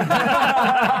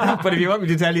 But if you want me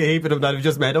to tell you a heap of them that I've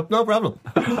just made up, no problem.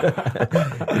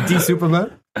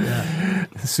 D-Superman.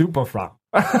 Super Fra.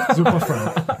 Super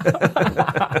Frank.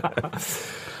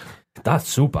 That's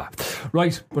super.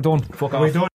 Right, we're done. Fuck off.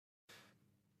 We don't.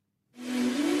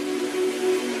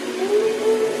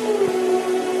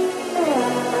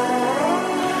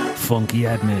 Funky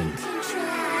Edmund.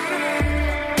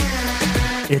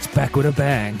 It's back with a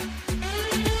bang.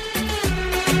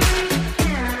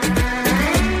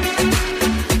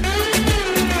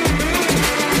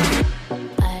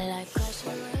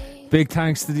 Big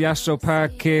thanks to the Astro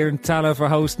Park, Kieran Talla, for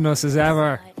hosting us as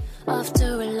ever.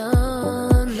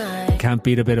 Can't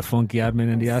beat a bit of funky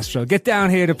admin in the Astro. Get down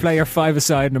here to play your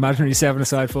 5-a-side and imaginary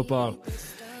 7-a-side football.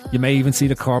 You may even see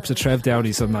the corpse of Trev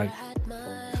Dowdy some night.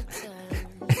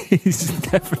 He's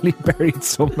definitely buried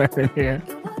somewhere in here.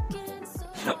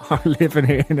 Or living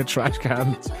here in a trash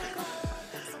can.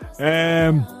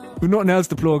 We've nothing else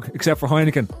to plug except for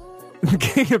Heineken.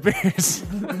 King of beers.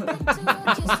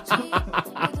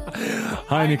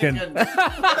 Heineken.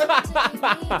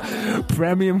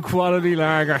 Premium quality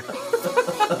lager.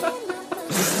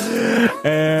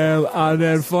 And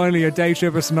then finally a day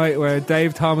trippers tonight where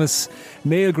Dave Thomas,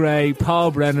 Neil Gray,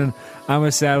 Paul Brennan and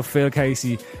myself, Phil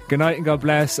Casey. Good night and God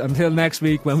bless. Until next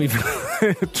week when we've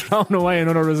thrown away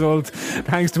another result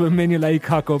thanks to a Mignolet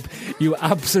cock-up, you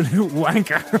absolute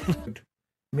wanker.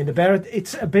 I mean,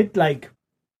 it's a bit like,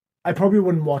 I probably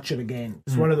wouldn't watch it again.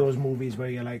 It's one of those movies where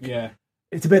you're like, Yeah.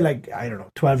 it's a bit like, I don't know,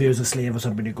 12 Years a Slave or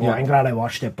something. You go, I'm glad I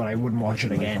watched it, but I wouldn't watch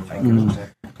it again. Like,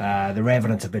 the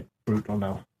Revenant's a bit brutal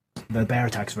now. The bear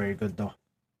attack's very good though.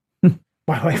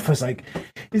 My wife was like,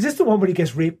 is this the one where he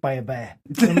gets raped by a bear?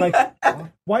 And I'm like,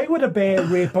 why would a bear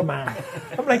rape a man?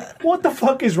 I'm like, what the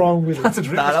fuck is wrong with it?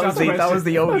 That was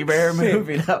the Yogi Bear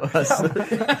movie. That was.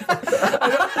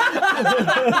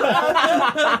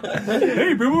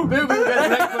 Hey, boo boo.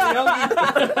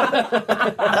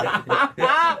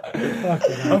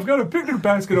 I've got a picnic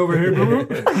basket over here, boo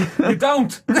boo. You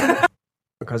don't.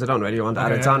 Because I don't really want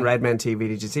that. It's on Redmen TV.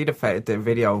 Did you see the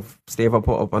video Steve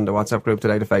put up on the WhatsApp group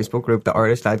today, the Facebook group, the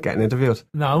Irish lad getting interviewed?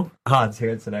 No. Oh, it's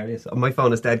here. It's hilarious. My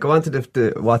phone is dead. Go on to the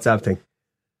WhatsApp thing.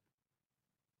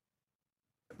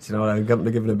 So, you know what? I'm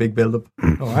giving a big build up.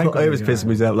 I was pissing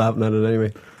myself laughing at it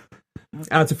anyway.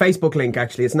 It's a Facebook link,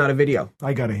 actually. It's not a video.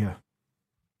 I got it here.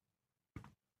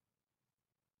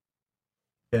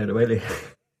 Yeah, the way they...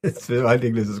 I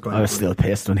think this is quite... I was still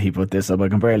pissed when he put this up. I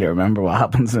can barely remember what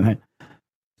happens in it.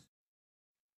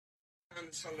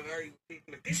 Solidarity with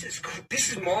people.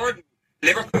 This is more than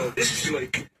Liverpool. This is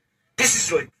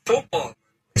like football. Man.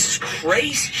 This is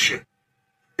crazy shit.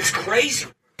 It's crazy.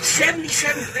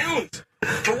 £77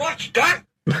 to watch that.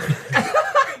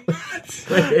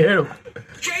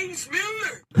 James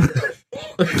Milner.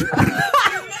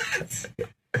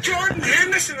 Jordan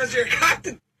Henderson as your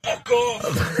captain. Fuck off.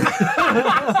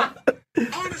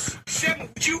 Honest,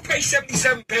 would you pay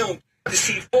 £77 to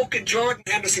see fucking Jordan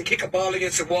Henderson kick a ball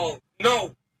against a wall?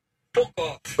 No. Fuck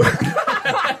off.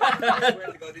 I swear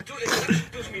to God, it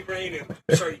does me brain in.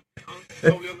 Sorry.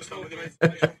 Totally understand what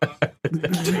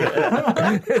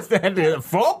It's the end of it.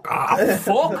 Fuck off.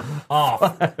 Fuck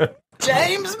off.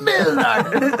 James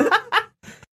Milner.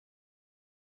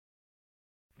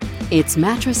 It's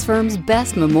Mattress Firm's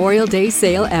best Memorial Day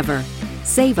sale ever.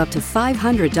 Save up to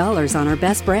 $500 on our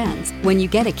best brands when you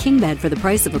get a king bed for the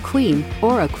price of a queen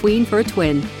or a queen for a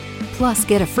twin. Plus,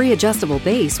 get a free adjustable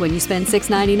base when you spend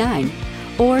 $699.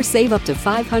 Or save up to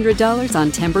 $500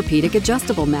 on Tempur-Pedic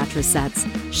adjustable mattress sets.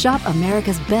 Shop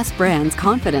America's best brands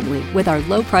confidently with our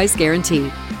low price guarantee.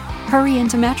 Hurry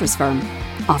into Mattress Firm.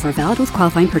 Offer valid with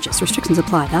qualifying purchase. Restrictions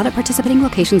apply. Valid at participating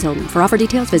locations only. For offer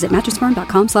details, visit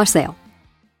mattressfirm.com/sale.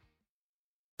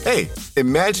 Hey,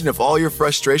 imagine if all your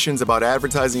frustrations about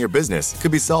advertising your business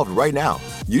could be solved right now.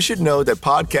 You should know that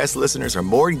podcast listeners are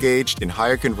more engaged and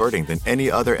higher converting than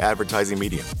any other advertising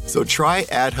medium. So try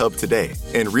AdHub today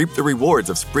and reap the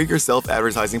rewards of Spreaker's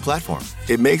self-advertising platform.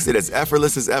 It makes it as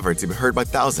effortless as ever to be heard by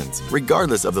thousands,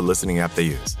 regardless of the listening app they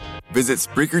use. Visit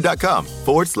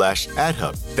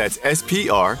Spreaker.com/AdHub. That's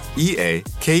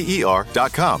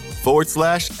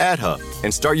SPREAKER.com/AdHub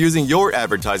and start using your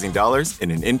advertising dollars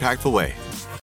in an impactful way.